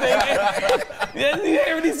 Anything. You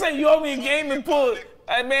hear what he say? You owe me a game in pool.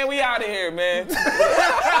 Hey, man, we out of here, man.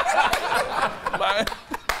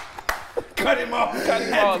 Cut him off. Cut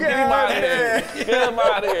him off. Get him out of here. Get him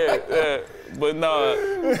out of here. But no,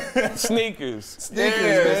 sneakers.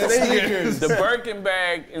 Man. Sneakers. The Birkin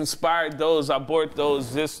bag inspired those. I bought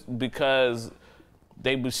those just because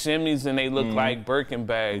they were shimmies and they look like Birkin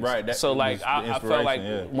bags. Right. So like I felt like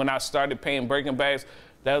when I started paying Birkin bags,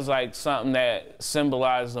 that was like something that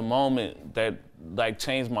symbolized a moment that like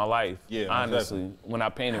changed my life. Yeah, honestly, when I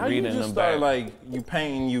painted Rita in them bags. Like you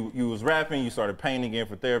painting, you was rapping, you started painting again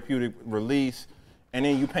for therapeutic release, and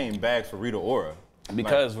then you painting bags for Rita Ora.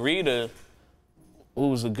 Because Rita, who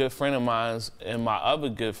was a good friend of mine, and my other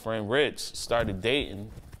good friend Rich started dating.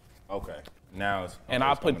 Okay, now it's. And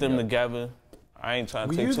I put them together. I ain't trying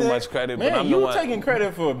to take too much credit, Man, but I'm you the one. taking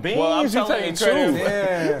credit for beans. Well, I'm you telling taking the credit. truth.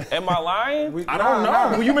 Yeah. Am I lying? I don't know.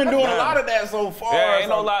 Well, you've been doing a lot of that so far. Yeah, ain't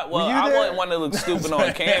no lot. Well, I there? wouldn't want to look stupid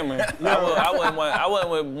on camera. I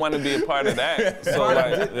wouldn't want to be a part of that. So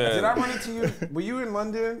like, Did I run into you? Were you in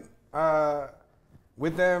London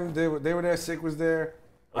with them? They were there. Sick was there.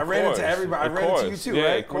 I ran into everybody. I ran into you too, yeah,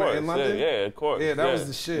 right? Of course. In London? Yeah, of course. Yeah, that was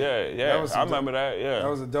the shit. Yeah. That was I remember that. Yeah. That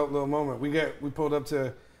was a dope little moment. We pulled up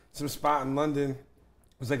to some spot in London. It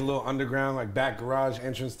was like a little underground, like back garage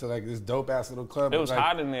entrance to like this dope ass little club. It was like,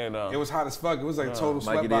 hot in there though. It was hot as fuck. It was like total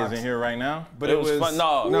Like it sweatbox. is in here right now. But it was fun.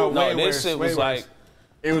 No, way this worse, shit way was worse. like.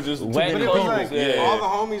 It was just Wet But it was like all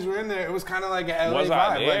the homies were in there. It was kind of like an LA Was vibe.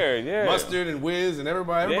 out there, like yeah. Mustard and Wiz and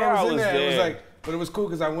everybody. Yeah, Everybody was I in was there. It was there. like, but it was cool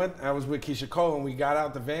because I was with Keisha Cole and we got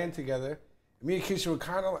out the van together. Me and Keisha were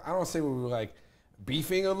kind of, I don't say we were like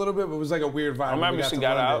beefing a little bit, but it was like a weird vibe. I remember she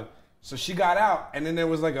got out. So she got out, and then there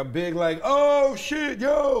was like a big like, oh shit,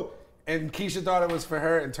 yo. And Keisha thought it was for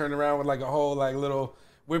her and turned around with like a whole like little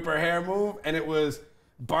whip her hair move. And it was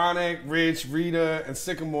Boo-Bonic, Rich, Rita, and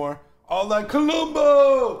Sycamore. All like,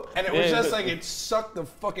 Columbo! And it was just like, it sucked the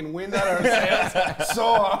fucking wind out of her sails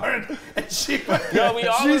so hard. And she, yo, we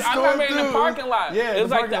always, I remember in the parking lot. Yeah, it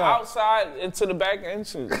was like the outside into the back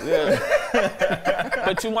entrance. Yeah.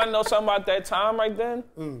 But you want to know something about that time right then?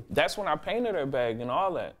 That's when I painted her bag and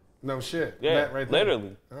all that. No shit. Yeah, right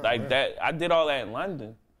literally. Oh, like man. that, I did all that in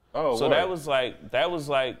London. Oh, so that was like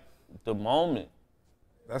the moment.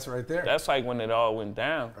 That's right there. That's like when it all went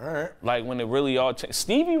down. All right. Like when it really all changed.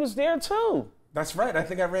 Stevie was there too. That's right. I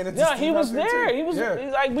think I ran into Yeah, Steve he was there. Too. He was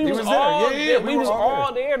yeah. like we he was was all there. Yeah, we was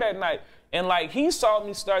all there that night. And like he saw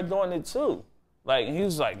me start doing it too. Like he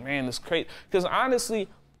was like, man, it's crazy. Because honestly,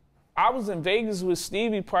 I was in Vegas with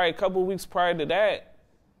Stevie probably a couple weeks prior to that.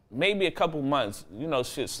 Maybe a couple months. You know,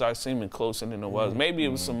 shit started seeming closer than it was. Maybe it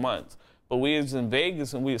was some months. But we was in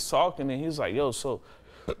Vegas and we was talking and he was like, yo, so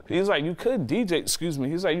he's like, you could DJ, excuse me.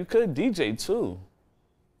 He's like, you could DJ too.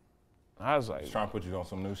 I was like, trying to put you on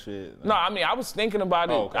some new shit. No, I mean, I was thinking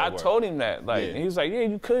about it. Okay, I told him that. Like, and he was like, yeah,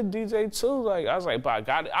 you could DJ too. Like, I was like, but I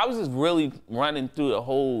got it. I was just really running through the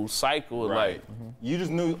whole cycle. Right. Like, you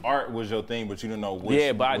just knew art was your thing, but you didn't know which.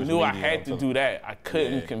 yeah, but I knew I medium had to do that. I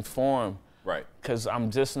couldn't Yeah. conform. Right. Because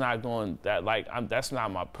I'm just not going that, like, that's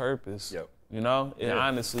not my purpose. Yep. You know? It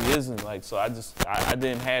honestly isn't. Like, so I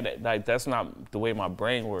didn't have that. Like, that's not the way my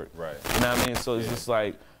brain worked. Right. You know what I mean? So it's just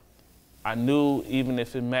like, I knew even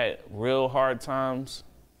if it met real hard times,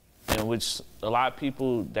 in which a lot of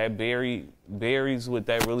people that varies what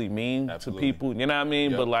that really means to people. You know what I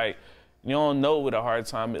mean? Yep. But like, you don't know what a hard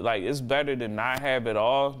time is. Like, it's better to not have it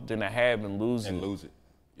all than to have and lose it.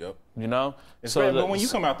 Yep. You know? But when you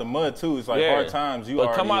come out the mud too, it's like hard times.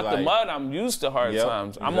 But come out the mud, I'm used to hard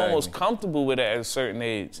times. I'm almost comfortable with it at a certain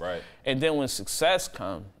age. Right. And then when success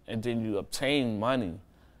comes, and then you obtain money,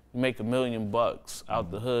 you make $1 million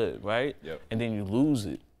out the hood, right? Yep. And then you lose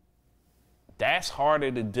it. That's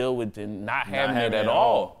harder to deal with than not having it at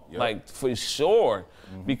all. Yep. Like, for sure.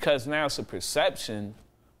 Because now it's a perception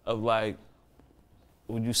of like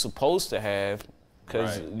what you're supposed to have,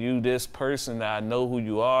 because you this person that I know who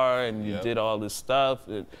you are and you did all this stuff.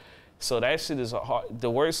 So that shit is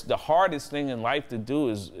the hardest thing in life to do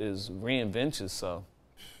is reinvent yourself.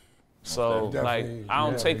 So like I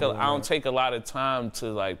don't take a lot of time to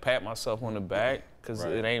like pat myself on the back, because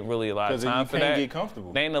it ain't really a lot of time for that. Because you can't get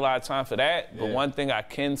comfortable. There ain't a lot of time for that. But one thing I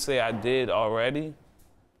can say I did already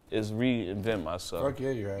is reinvent myself. Fuck yeah,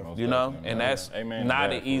 you have. You know, and that's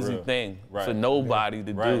not an easy thing for nobody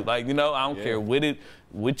to do. Like, you know, I don't care what you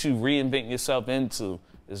reinvent yourself into.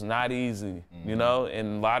 It's not easy, you know,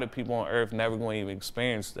 and a lot of people on earth never going to even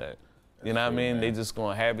experience that. You know what I mean? They just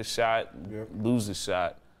going to have a shot, lose a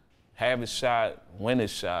shot, have a shot, win a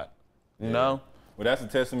shot, you know? Well, that's a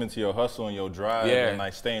testament to your hustle and your drive and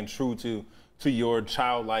like staying true to your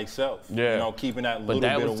childlike self. Yeah. You know, keeping that little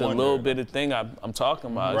bit of wonder. But that was the little bit of thing I'm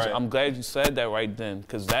talking about. Right. I'm glad you said that right then,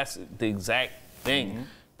 because that's the exact thing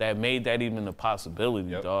that made that even a possibility,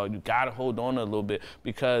 dog. You gotta hold on a little bit,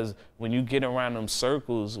 because when you get around them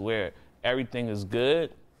circles where everything is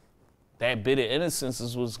good, that bit of innocence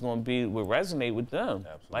is what's gonna will resonate with them.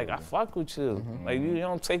 Absolutely. Like, I fuck with you. Like, you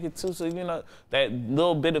don't take it too, so you know, that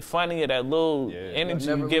little bit of funny or that little energy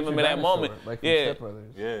you give them in that moment. Like Never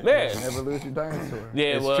lose your dinosaur. Yeah,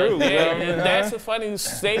 it's well, true, that's a funny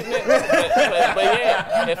statement. but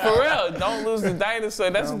yeah, and for real, don't lose the dinosaur.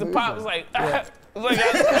 That's what the pop was like. It was like,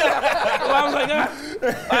 I was like,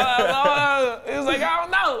 it was like, I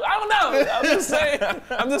don't know.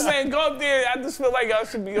 I'm just saying, go up there. I just feel like y'all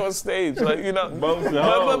should be on stage, like, you know. But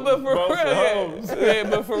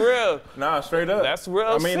for real, Nah, straight up. that's real.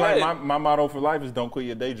 I mean, shit. like my motto for life is don't quit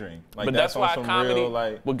your daydream. Like, But that's why on some comedy. real,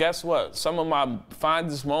 like, But guess what? Some of my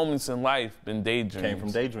finest moments in life been daydreams. came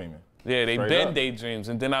from daydreaming. Yeah, they Straight been up. daydreams,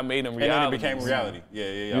 and then I made them And reality. then it became reality. Yeah.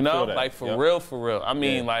 You I know, feel that. like for real. I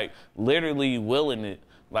mean, like literally willing it,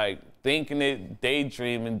 like thinking it,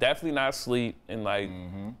 daydreaming, definitely not sleep, and like,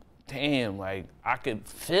 damn, like I could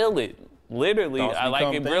feel it. Literally, Thoughts I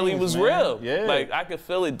like it become really things, was man. real. Yeah. Like I could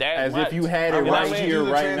feel it that As much. if you had it You know right what I mean? here,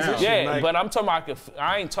 The right now. transition. Yeah, Like- but I'm talking about,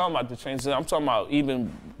 I ain't talking about the transition. I'm talking about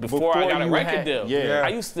even before I got a you record had- deal. yeah. I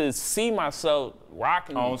used to see myself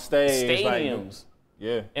rocking On stage, like, stadiums.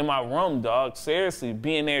 Yeah. In my room, dog. Seriously,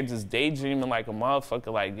 being there just daydreaming like a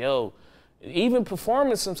motherfucker, like, yo, even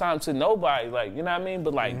performing sometimes to nobody, like, you know what I mean?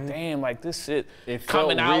 But like, damn, like this shit It felt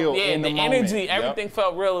coming out, real in the the moment. energy, Yep. everything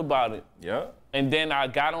felt real about it. Yeah. And then I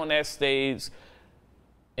got on that stage,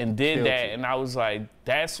 and did Killed that, you. and I was like,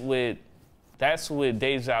 that's what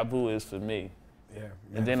deja vu is for me. Yeah.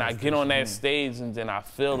 And then I get on that stage, and then I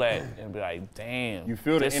feel that, and be like, damn. You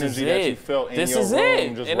feel the this energy is that it. you felt in this your is room,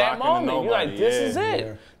 it. just in that rocking to moment. You're like, nobody. this Yeah. is it.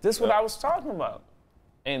 Yeah. This is what I was talking about.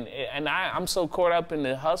 And I'm so caught up in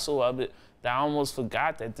the hustle of it that I almost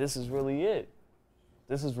forgot that this is really it.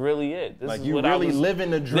 This is really it. This Like is you what really I was,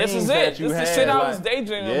 living the dreams This is that it. you This had. is the shit I like- was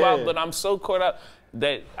daydreaming Yeah. about, but I'm so caught up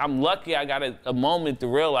that I'm lucky I got a moment to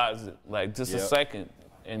realize it, like just a Yep. second.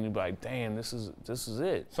 And you're like, damn, this is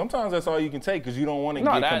it. Sometimes that's all you can take because you don't want to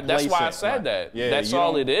No, get that's complacent. why I said like, that. Yeah, that's you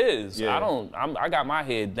all don't- it is. Yeah. I got my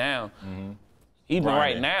head down. Even right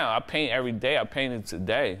Grinding. now, I paint every day. I painted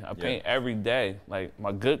today. I paint every day. Like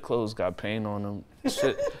my good clothes got paint on them.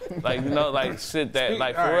 Shit, like like shit that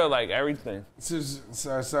like for All right. real, like everything.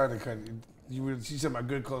 Sorry to cut you. She said my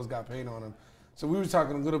good clothes got paint on them. So we were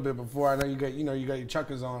talking a little bit before. I know you got your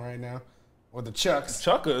chuckers on right now, or the chucks.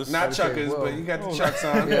 Chuckers. Not say, chuckers, whoa. but you got the chucks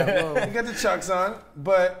on. Yeah, whoa. You got the chucks on.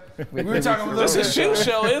 But we were talking a little This bit. is a shoe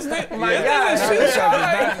show, isn't it? My Yeah, God, it's a not the shoe show.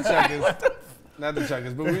 chuckers, not the chuckers, not the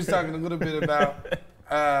chuckers. But we was talking a little bit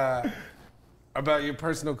about your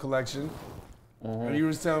personal collection. And you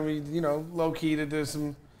was telling me, low key that there's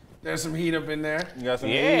some heat up in there. You got some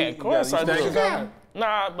Yeah, heat? of course you I got, do. you stacking something?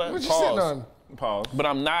 Nah, but What you sitting on? Pause. But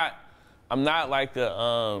I'm not like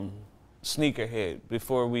a sneakerhead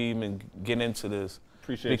before we even get into this.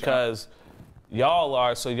 Appreciate because y'all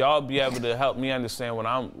are, so y'all be able to help me understand when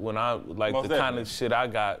I like Most the kind definitely. of shit I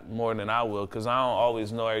got more than I will, because I don't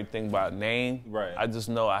always know everything by name. Right. I just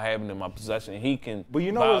know I have it in my possession. He can But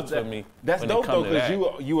you know vouch what's for me. that's when it dope come though, to that.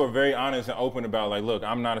 because you are very honest and open about like, look,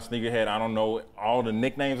 I'm not a sneakerhead. I don't know all the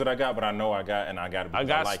nicknames that I got, but I know I got, and I got. I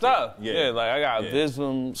got like stuff. It. Yeah, like I got Yeah.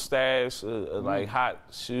 Visvim stash, like hot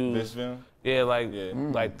shoes. Visvim? Yeah, like Yeah.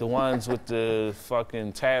 like the ones with the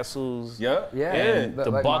fucking tassels. Yep. Yeah. And The- the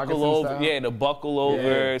like buckle moccasin over, style? yeah, the buckle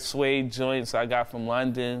over Yeah. suede joints I got from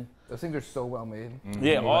London. Those things are so well made.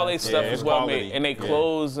 Yeah, all their stuff Yeah, is it's well quality. made, and they Yeah.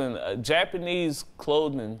 clothes and Japanese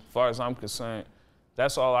clothing, as far as I'm concerned,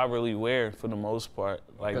 that's all I really wear for the most part.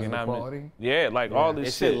 Like, Because you of know the what I mean? quality? Yeah, like all this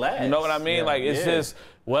It shit shit. lasts. You know what I mean? Yeah. Like it's Yeah. just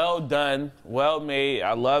well done, well made.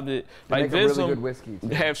 I love it. They Like make a really Vism good whiskey, too.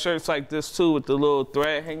 have shirts like this too with the little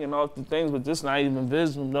thread hanging off the things, but this not even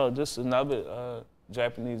Vism, no, just another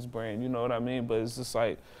Japanese brand. You know what I mean? But it's just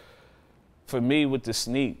like for me with the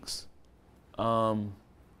sneaks.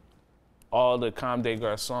 All the Comme des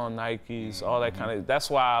Garçons Nikes, all that kind of. That's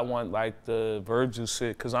why I want like the Virgil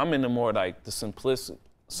shit, cause I'm into more like the simplistic,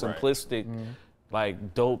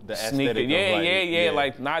 like dope The sneaker. aesthetic of, Yeah, like, yeah, yeah.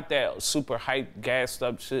 like not that super hype, gassed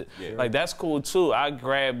up shit. Yeah. Like that's cool too. I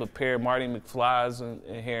grab a pair of Marty McFlys and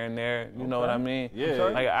here and there. You know what I mean? Yeah.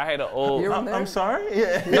 Like I had an old. Here and there? I'm sorry.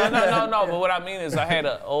 Yeah. No. But what I mean is I had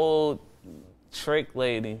an old trick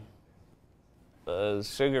lady,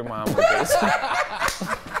 sugar mama.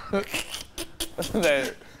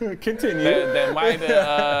 that Continue. that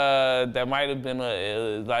might have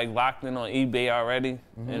been like locked in on eBay already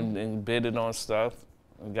and bidded on stuff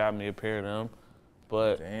and got me a pair of them.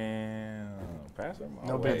 But Damn. Pass them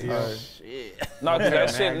No away. big deal. no, 'cause that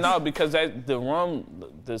shit, no, because that the room,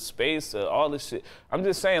 the space, all this shit. I'm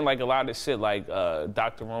just saying, like a lot of shit, like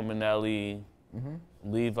Dr. Romanelli,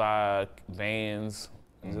 Levi Vans,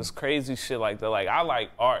 just crazy shit like that. Like I like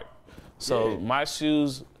art, so my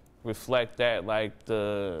shoes reflect that, like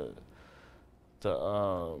the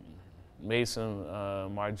Mason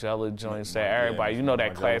Margiela joints that everybody, you know,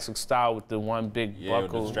 that Margiela. classic style with the one big Yeah, with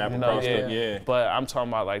buckle, the strap you know, across it, yeah. But I'm talking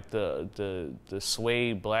about like the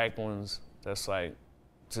suede black ones. That's like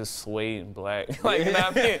just suede and black. Like, you know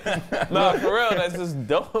what I mean? No, for real, that's just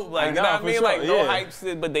dope. Like, you know what I for mean? sure, Like, no yeah. hype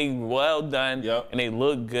shit, but they well done, Yep. and they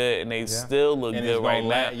look good, and they still look And it's good right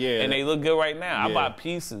gonna now. la- yeah. And they look good right now. I Yeah. buy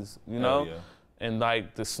pieces, you Hell know? yeah. And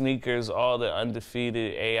like the sneakers, all the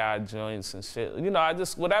undefeated AI joints and shit. You know, I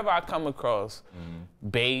just, whatever I come across,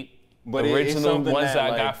 bait, But it's original something ones that, I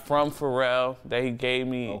like- got from Pharrell that he gave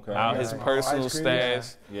me Okay. out his Yeah. personal Ice cream,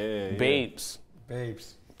 stash. Yeah. Babes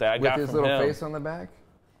Babes. that I With got his from little him. face on the back?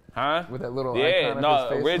 Huh? With that little Yeah, icon of his face no, on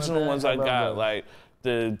the original back? ones I I love got, those. like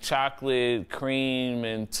the chocolate, cream,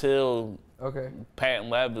 and teal Okay. patent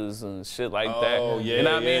leathers and shit like Oh, that. yeah, You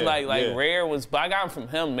know what I mean? yeah, Like yeah. rare ones, but I got them from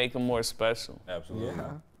him, make them more special. Absolutely.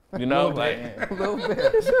 Yeah. You know, like A little bit.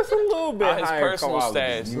 It's just a little bit out his higher personal quality,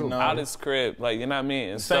 stash, you know? out his crib, like you know what I mean,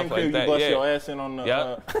 and Same stuff like crib that. you bust yeah. your ass in on the.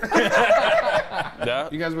 Yep. Yeah.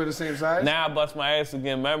 You guys wear the same size? Now I bust my ass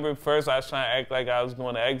again. Remember, first I was trying to act like I was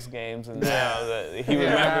going to X Games, and now that he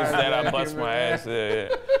remembers that I bust my ass. Yeah.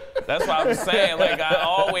 That's what I was saying. Like I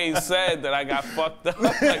always said that I got fucked up.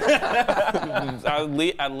 Like,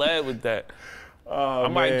 I led with that. Oh,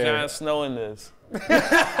 I'm like Jon Snow in this. They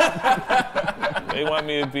want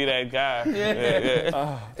me to be that guy.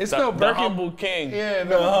 It's the humble king. Yeah,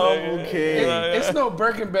 The humble king. It's no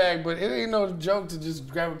Birkin bag, but it ain't no joke to just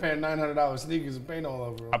grab a pair of $900 sneakers and paint all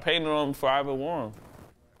over them. I painted them before I ever wore them.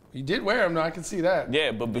 You did wear them, though. I can see that.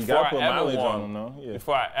 Yeah, but before I ever wore them,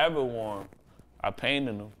 before I ever wore them, I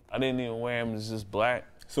painted them. I didn't even wear them. It's just black.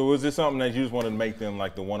 So was this something that you just wanted to make them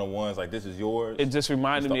like the one-on-ones, like this is yours? It just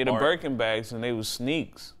reminded me of the Birkin bags, and they was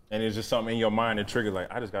sneaks. And it's just something in your mind that triggered, like,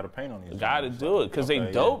 I just got to paint on these. Got to do it, because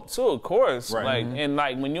they dope, too, of course. Right. Like, and,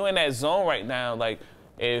 like, when you're in that zone right now, like,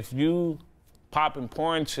 if you popping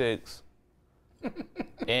porn chicks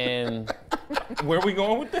and... Where are we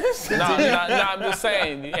going with this? No, I'm just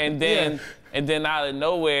saying. And then out of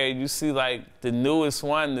nowhere, you see, like, the newest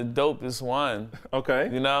one, the dopest one. Okay.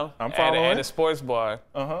 You know? I'm following. At a sports bar.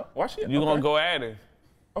 Watch it. You gonna go at her.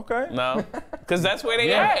 Okay. No? Because that's where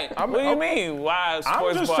they at. What do you mean? Why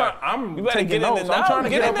sports bar? You better get in the know. I'm trying to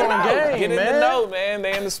get up on the game, Get in the know, man.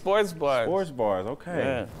 They in the sports bars. Sports bars, okay.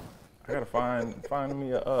 Yeah. I gotta find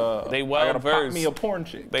me a. They well versed. Pop me a porn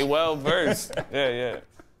chick. They well versed. Yeah.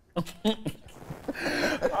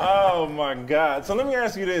 Oh my God! So let me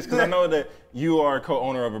ask you this, because I know that you are a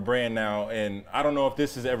co-owner of a brand now, and I don't know if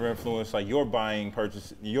this has ever influenced like your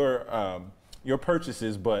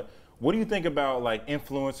purchases, but what do you think about like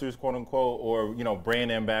influencers, quote unquote, or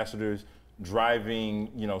brand ambassadors driving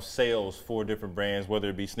sales for different brands, whether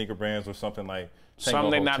it be sneaker brands or something like Tango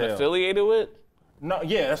something they're not affiliated with? No,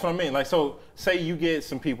 yeah, that's what I mean. Like, so say you get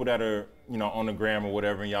some people that are, on the gram or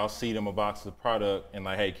whatever, and y'all see them a box of product and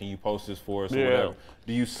like, hey, can you post this for us or whatever?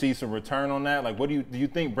 Do you see some return on that? Like, do you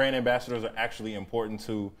think brand ambassadors are actually important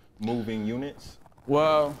to moving units?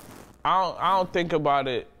 Well, I don't think about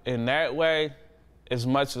it in that way as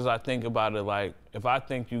much as I think about it like, if I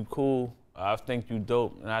think you cool, I think you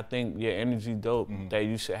dope, and I think your energy dope, that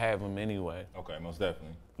you should have them anyway. Okay, most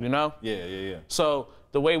definitely. You know? Yeah. So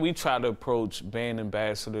the way we try to approach brand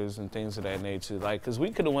ambassadors and things of that nature, like, because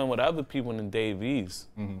we could have went with other people than Dave East,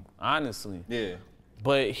 honestly. Yeah.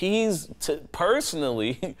 But he's,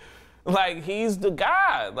 personally, like, he's the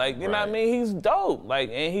guy. Like, you know what I mean? He's dope. Like,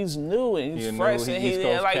 and he's new and he's fresh.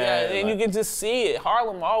 And you can just see it.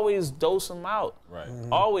 Harlem always dose him out. Right.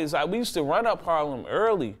 Always. Like, we used to run up Harlem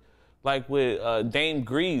early, like with Dame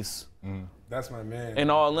Grease. That's my man.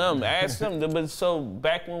 And all them. Ask them. But so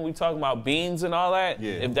back when we talk about beans and all that,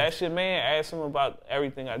 if that's your man, ask him about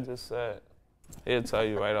everything I just said. He'll tell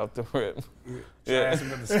you right off the rip. Ask him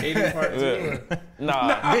about the skating part too.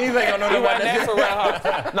 Nah. He wasn't that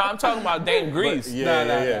Pharrell. No, I'm talking about Dame Grease.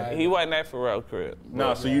 Yeah. He wasn't at Pharrell crib.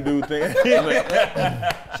 No, so you do think.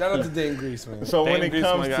 Shout out to Dame Grease, man. So when it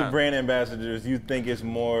comes to brand ambassadors, you think it's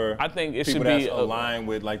more. I think it should be aligned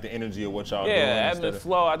with like the energy of what y'all doing. Yeah, ebb and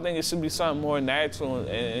flow. I think it should be something more natural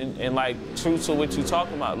and like true to what you're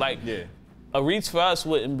talking about. Like a reach for us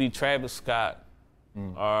wouldn't be Travis Scott.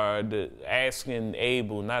 Or asking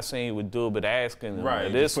Abel, not saying he would do it, but asking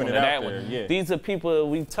this one and that one. Yeah. These are people that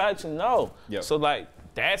we touch and know. Yep. So like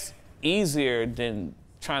that's easier than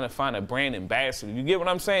trying to find a brand ambassador. You get what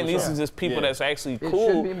I'm saying? These are just people that's actually cool.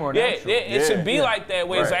 It should be more natural. It should be like that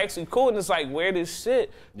where it's actually cool and it's like, wear this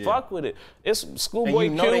shit. Fuck with it. It's Schoolboy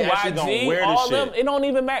Q, YG, all them. It don't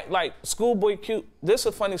even matter. Like Schoolboy Q, this is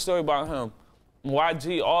a funny story about him.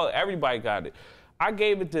 YG, everybody got it. I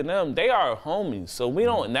gave it to them. They are homies, so we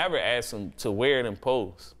don't never ask them to wear it and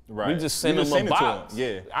pose. Right. We just send them a box.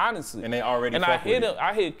 Yeah. Honestly. And they already. And I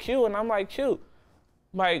hit Q, and I'm like, Q,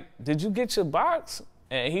 like, did you get your box?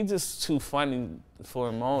 And he just too funny for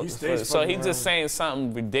a moment. So he just saying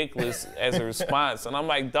something ridiculous as a response, and I'm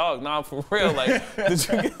like, dog, nah, for real, like, did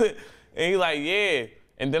you get it? And he like, yeah.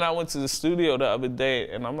 And then I went to the studio the other day,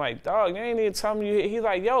 and I'm like, dog, you ain't even tell me. He's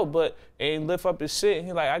like, yo, but, and he lift up his shit, and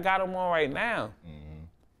he's like, I got him on right now.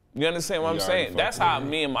 You understand what I'm saying? That's how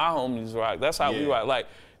me and my homies rock. That's how we rock. Like,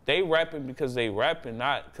 they rapping because they rapping,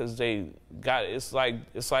 not because they got it. It's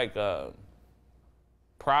like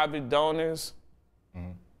private donors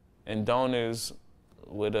and donors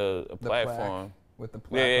with a platform. With the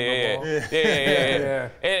platform. Yeah.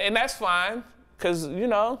 And that's fine. Because,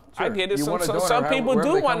 I get it. Some people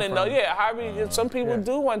do want to know. Some people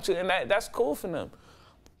do want to, and that's cool for them.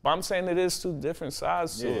 But I'm saying it is two different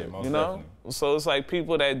sides to it, Definitely. So it's like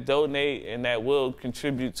people that donate and that will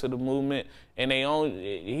contribute to the movement, and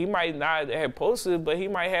he might not have posted it, but he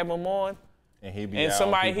might have them on. And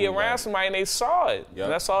somebody here around somebody, and they saw it. Yep.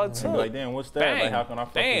 That's all it took. Like, damn, what's that? Like, how can I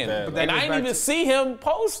fuck with that? And I didn't even see him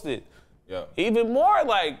post it. even more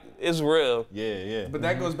like it's real. Yeah. But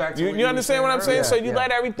that goes back to You understand what I'm saying? earlier. So you Yeah.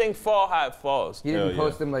 let everything fall how it falls. He didn't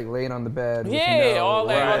post him like laying on the bed. Yeah, all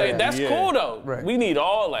that. That's cool though. Right. We need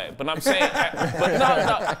all that. But I'm saying,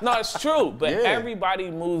 but no, it's true. But everybody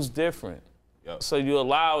moves different. So you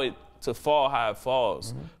allow it to fall how it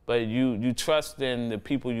falls. But you trust in the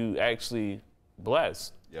people you actually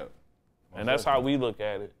bless. And that's how we look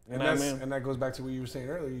at it. You know what I mean? And that goes back to what you were saying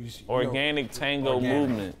earlier. Organic Tango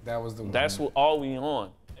movement. That was the one. That's what all we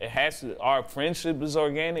on. It has to. Our friendship is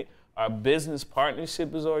organic. Our business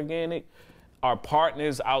partnership is organic. Our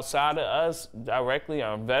partners outside of us directly,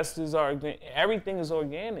 our investors are organic. Everything is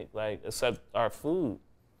organic, like except our food.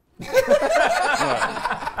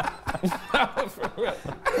 For real.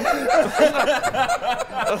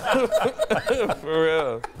 For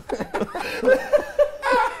real.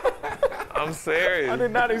 I'm serious. I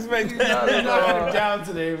did not expect that. You're knocking down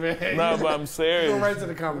today, man. No, but I'm serious. Go right to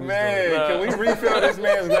the comedy Man, store. can we refill this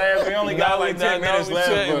man's glass? We only got like 10 minutes left.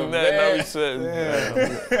 No, we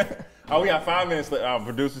shouldn't. Oh, we got 5 minutes left. Our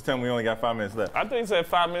producers tell me we only got 5 minutes left. I think he said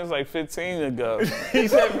 5 minutes like 15 ago. He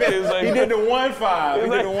said He was like- he did the 1-5. He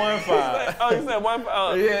did the 1-5. Oh, he said 1.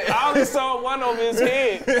 I only saw one over his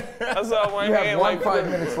head. I saw one You have hand one like 5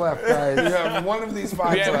 minutes left, guys. You have one of these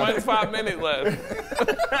 5 We had left. 1 5 minute left.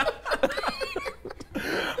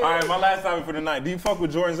 All right, my last topic for the night. Do you fuck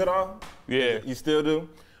with Jordans at all? Yeah. You still do?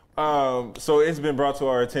 So it's been brought to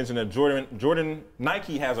our attention that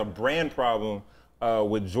Nike has a brand problem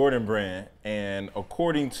with Jordan brand. And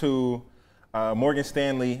according to Morgan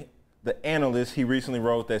Stanley, the analyst, he recently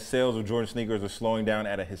wrote that sales of Jordan sneakers are slowing down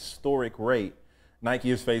at a historic rate.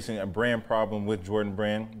 Nike is facing a brand problem with Jordan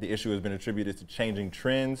brand. The issue has been attributed to changing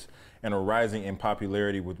trends and a rising in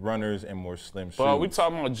popularity with runners and more slim shoes. But are we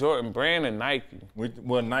talking about Jordan brand and Nike?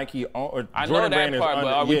 Well, Nike or I Jordan know brand that part, is but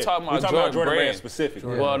under, are we talking about Jordan brand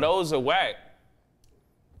specifically? Well, those are whack.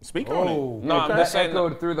 Speak on it. No, I'm just saying.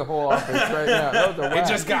 Echoed through the whole office right now. Those are It whack.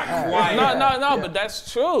 just got quiet. No, but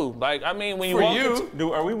that's true. Like, I mean, when you For walk you.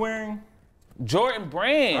 into Are we wearing? Jordan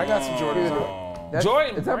brand. I got some Jordans.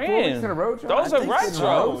 Jordan Is that 4 weeks in a row, John? Those are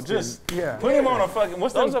retro. Just Yeah. put him on a fucking.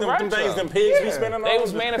 What's Those them are things? retro. Them pigs we spending on. They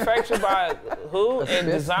was manufactured by who and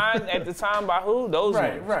designed at the time by who? Those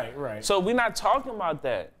ones. Right. So we're not talking about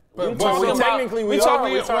that. But technically we are.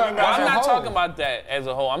 We're talking about I'm as a not whole. talking about that as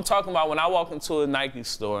a whole. I'm talking about when I walk into a Nike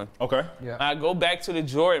store. Okay. Yeah. I go back to the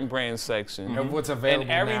Jordan brand section. And what's available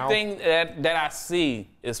And everything that I see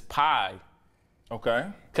is pie. Okay.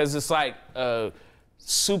 Because it's like a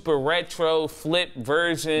super retro flip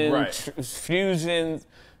version, Right. fusion.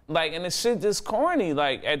 Like, and the shit just corny,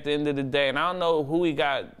 like, at the end of the day. And I don't know who he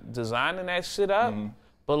got designing that shit up.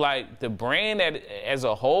 But, like, the brand as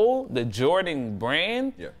a whole, the Jordan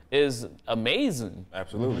brand, is amazing.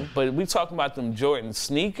 Absolutely. But we talking about them Jordan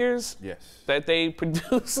sneakers that they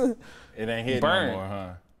produce. It ain't hitting Burn. no more, huh?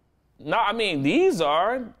 No, I mean, these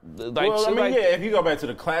are. Like, Well, I mean, like, if you go back to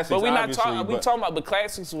the classics, but we're not obviously, talking. We talking about the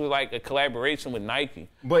classics with like a collaboration with Nike.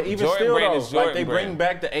 But even Jordan still, brand though, is Jordan like they brand. bring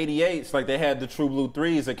back the 88s, like they had the True Blue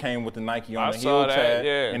 3s that came with the Nike on I the saw heel that, tag,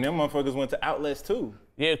 yeah. and them motherfuckers went to outlets too.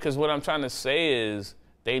 Yeah, because what I'm trying to say is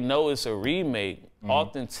they know it's a remake.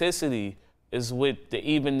 Authenticity is what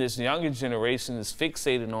even this younger generation is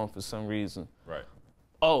fixated on for some reason. Right.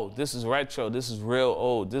 Oh, this is retro. This is real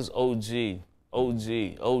old. This is OG.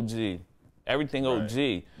 Everything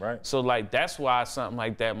OG. Right. So, like, that's why something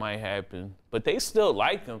like that might happen. But they still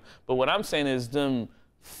like them. But what I'm saying is them,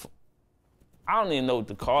 I don't even know what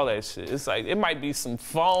to call that shit. It's like, it might be some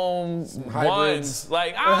foam hybrids. ones.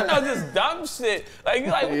 Like, I don't know, just dumb shit. Like,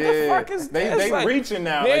 you're like, what the fuck is this? They Like, reaching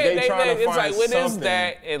now. Like they trying to it's find like, what is something.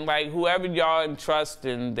 that? And like, whoever y'all entrust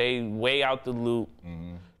in, they way out the loop.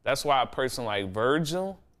 That's why a person like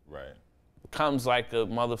Virgil Right. comes like a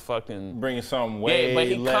motherfucking Bringing something way but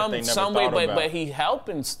he left they comes never some way, thought about. but he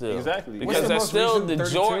helping still. Exactly. What's Because the that's most still recent, the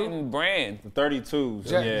 32? Jordan brand. The 32s.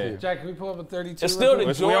 Jack, Yeah. Jack, can we pull up a 32? It's still real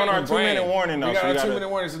the quick? We on our Jordan 2-minute brand. warning though. We got so our we gotta- 2-minute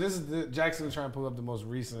warning. So this is Jackson trying to pull up the most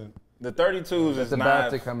recent. The 32s is about not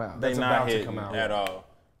to come out. They That's not about to hitting come out. at all.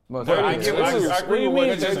 Most But I likely. get- I What agree do you with what mean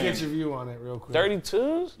you're Just saying. get your view on it real quick.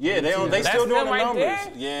 32s? Yeah, they That's still doing them the right numbers.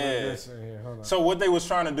 there? Yeah. This right here, hold on. So what they was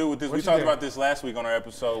trying to do with this, we you talked think? about this last week on our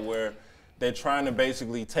episode where they're trying to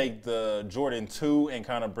basically take the Jordan 2 and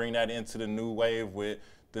kind of bring that into the new wave with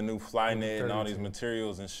the new Flyknit and all these 32.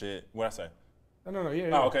 materials and shit. What'd I say? No, yeah.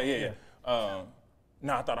 Oh, okay, yeah.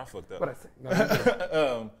 No, I thought I fucked up. What I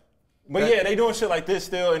say? But yeah, they doing shit like this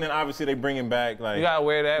still, and then obviously they bringing back like. You gotta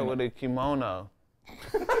wear that with a kimono.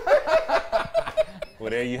 Well,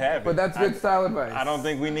 there you have it. But that's good style advice. I don't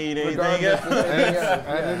think we need anything Regardless else. of anything else,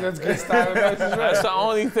 I yeah. think that's good style advice as well. That's the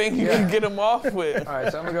only thing you can get them off with. All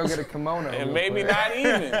right, so I'm gonna go get a kimono. And real maybe quick. not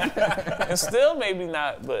even. And still maybe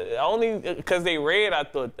not, but only because they red, I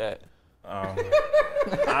thought that.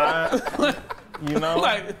 You know,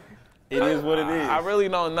 Like, it is what it is. I really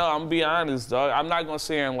don't know. I'm gonna be honest, dog. I'm not gonna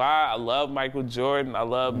sit here and lie. I love Michael Jordan. I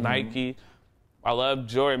love Nike. I love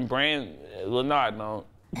Jordan brand. Well, no, I don't.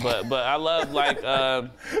 But I love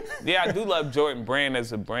yeah, I do love Jordan brand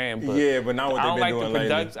as a brand. But Yeah, but not what I don't they've like been the doing lately.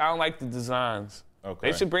 production. I don't like the designs.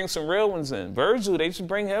 Okay. They should bring some real ones in. Virgil, they should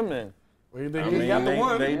bring him in. Well, you think I he mean, got the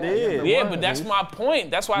one? they did. Yeah, but that's my point.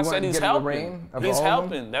 That's why I You said want to he's get in the reign helping. of He's all of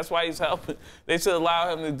them? helping. That's why he's helping. They should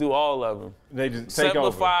allow him to do all of them. They just take over.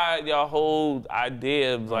 Simplify your whole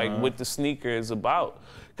idea of what the sneaker is about.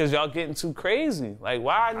 Because y'all getting too crazy. Like,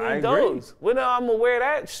 why I need agree. those? What am I going to wear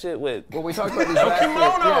that shit with? Well, we talked about these last year.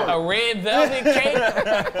 kimono! Yeah. A red velvet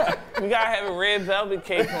cake? We got to have a red velvet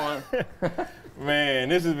cake on. Man,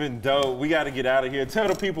 this has been dope. We got to get out of here. Tell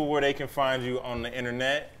the people where they can find you on the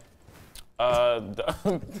internet. What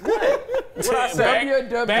I say?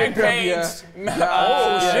 Backpage.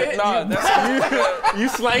 Oh, shit. No, that's You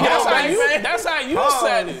slang That's how you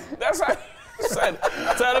said it. That's how you said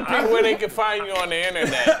it. Tell the people where they can find you on the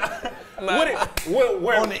internet.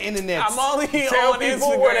 Where, On the internet. I'm only tell on people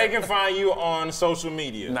Instagram. where they can find you on social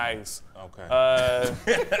media. Nice. Okay.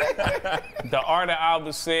 The Art of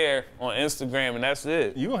Albacer on Instagram, and that's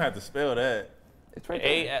it. You don't have to spell that. It's right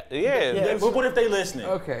there. Yeah. But what if they listening?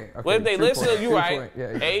 Okay. What if they true listen? point, You true right. point.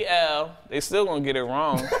 Yeah, yeah. A-L, they still gonna get it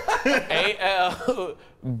wrong.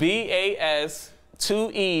 A-L-B-A-S,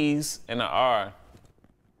 2 E's, and an R.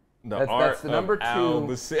 That's the number 2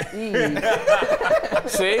 Albacer. E.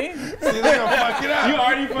 See? They gonna fuck it up. You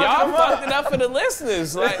already fucked Y'all them fucked up. it up for the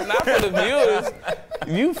listeners, like not for the viewers.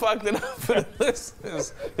 You fucked it up for the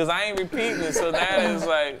listeners, because I ain't repeating it, so that is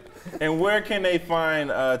like And where can they find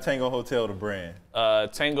Tango Hotel, the brand? the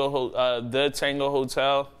Tango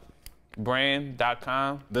Hotel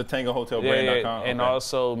brand.com. The Tango Hotel Yeah, brand.com. and Okay.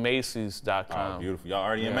 also Macy's.com. Oh, beautiful. Y'all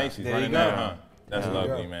already in Macy's There right you now, go. huh? That's There you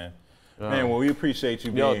lovely, go. man. Man, well, we appreciate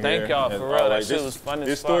you being Yo, here. thank y'all, as for real. That always. shit This- was fun as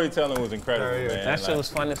This fuck. storytelling was incredible, Yeah, man. That shit Like, was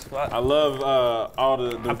fun as fuck. I love all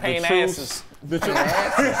the paying truths. asses. The truth.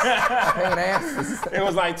 Paying asses. It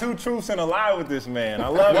was like 2 truths and a lie with this man. I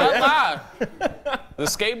love What it. lie? The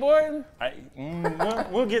skateboarding?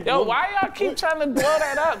 We'll get. Yo, we'll- why y'all keep trying to blow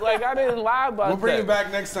that up? Like I didn't lie about We'll bring that. it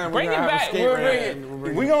back next time. Bring We're gonna it have back. a skate We'll ramp. bring it. We'll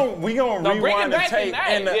bring We it. gonna No, bring it rewind the back tape tonight.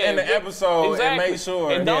 in the Yeah, episode exactly. and make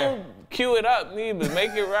sure. And don't cue it up neither.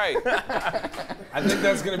 Make it right. I think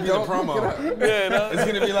that's gonna be the promo. Yeah, It's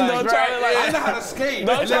gonna be like, Don't try to, like- I know how to skate.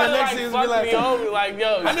 Don't And try then to the next like thing is fuck be like, me over. Like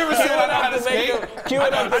yo, I never cue said it I know how up to to make skate. him. Cue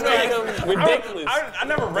it up to make him ridiculous. I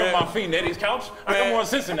never rubbed my feet in Eddie's couch. I come on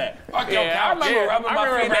Cincinnati. Fuck your Yeah, I couch. remember rubbing I my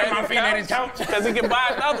remember feet rubbing my feet in Eddie's couch. because he can buy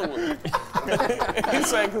another one. He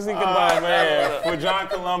said because he can buy Oh, another man. one. For John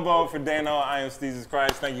Colombo, for Dano, I am Jesus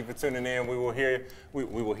Christ. Thank you for tuning in. We will hear. We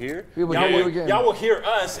will hear. We will y'all hear you again. Y'all will hear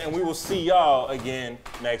us, and we will see y'all again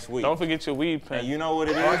next week. Don't forget your weed pen. And you know what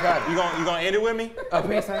it is? I got it. You gonna end it with me?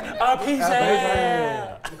 Peace out. Peace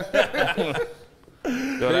out.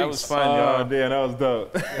 Yo, that was fun, y'all. Oh, damn, that was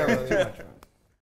dope. Yeah,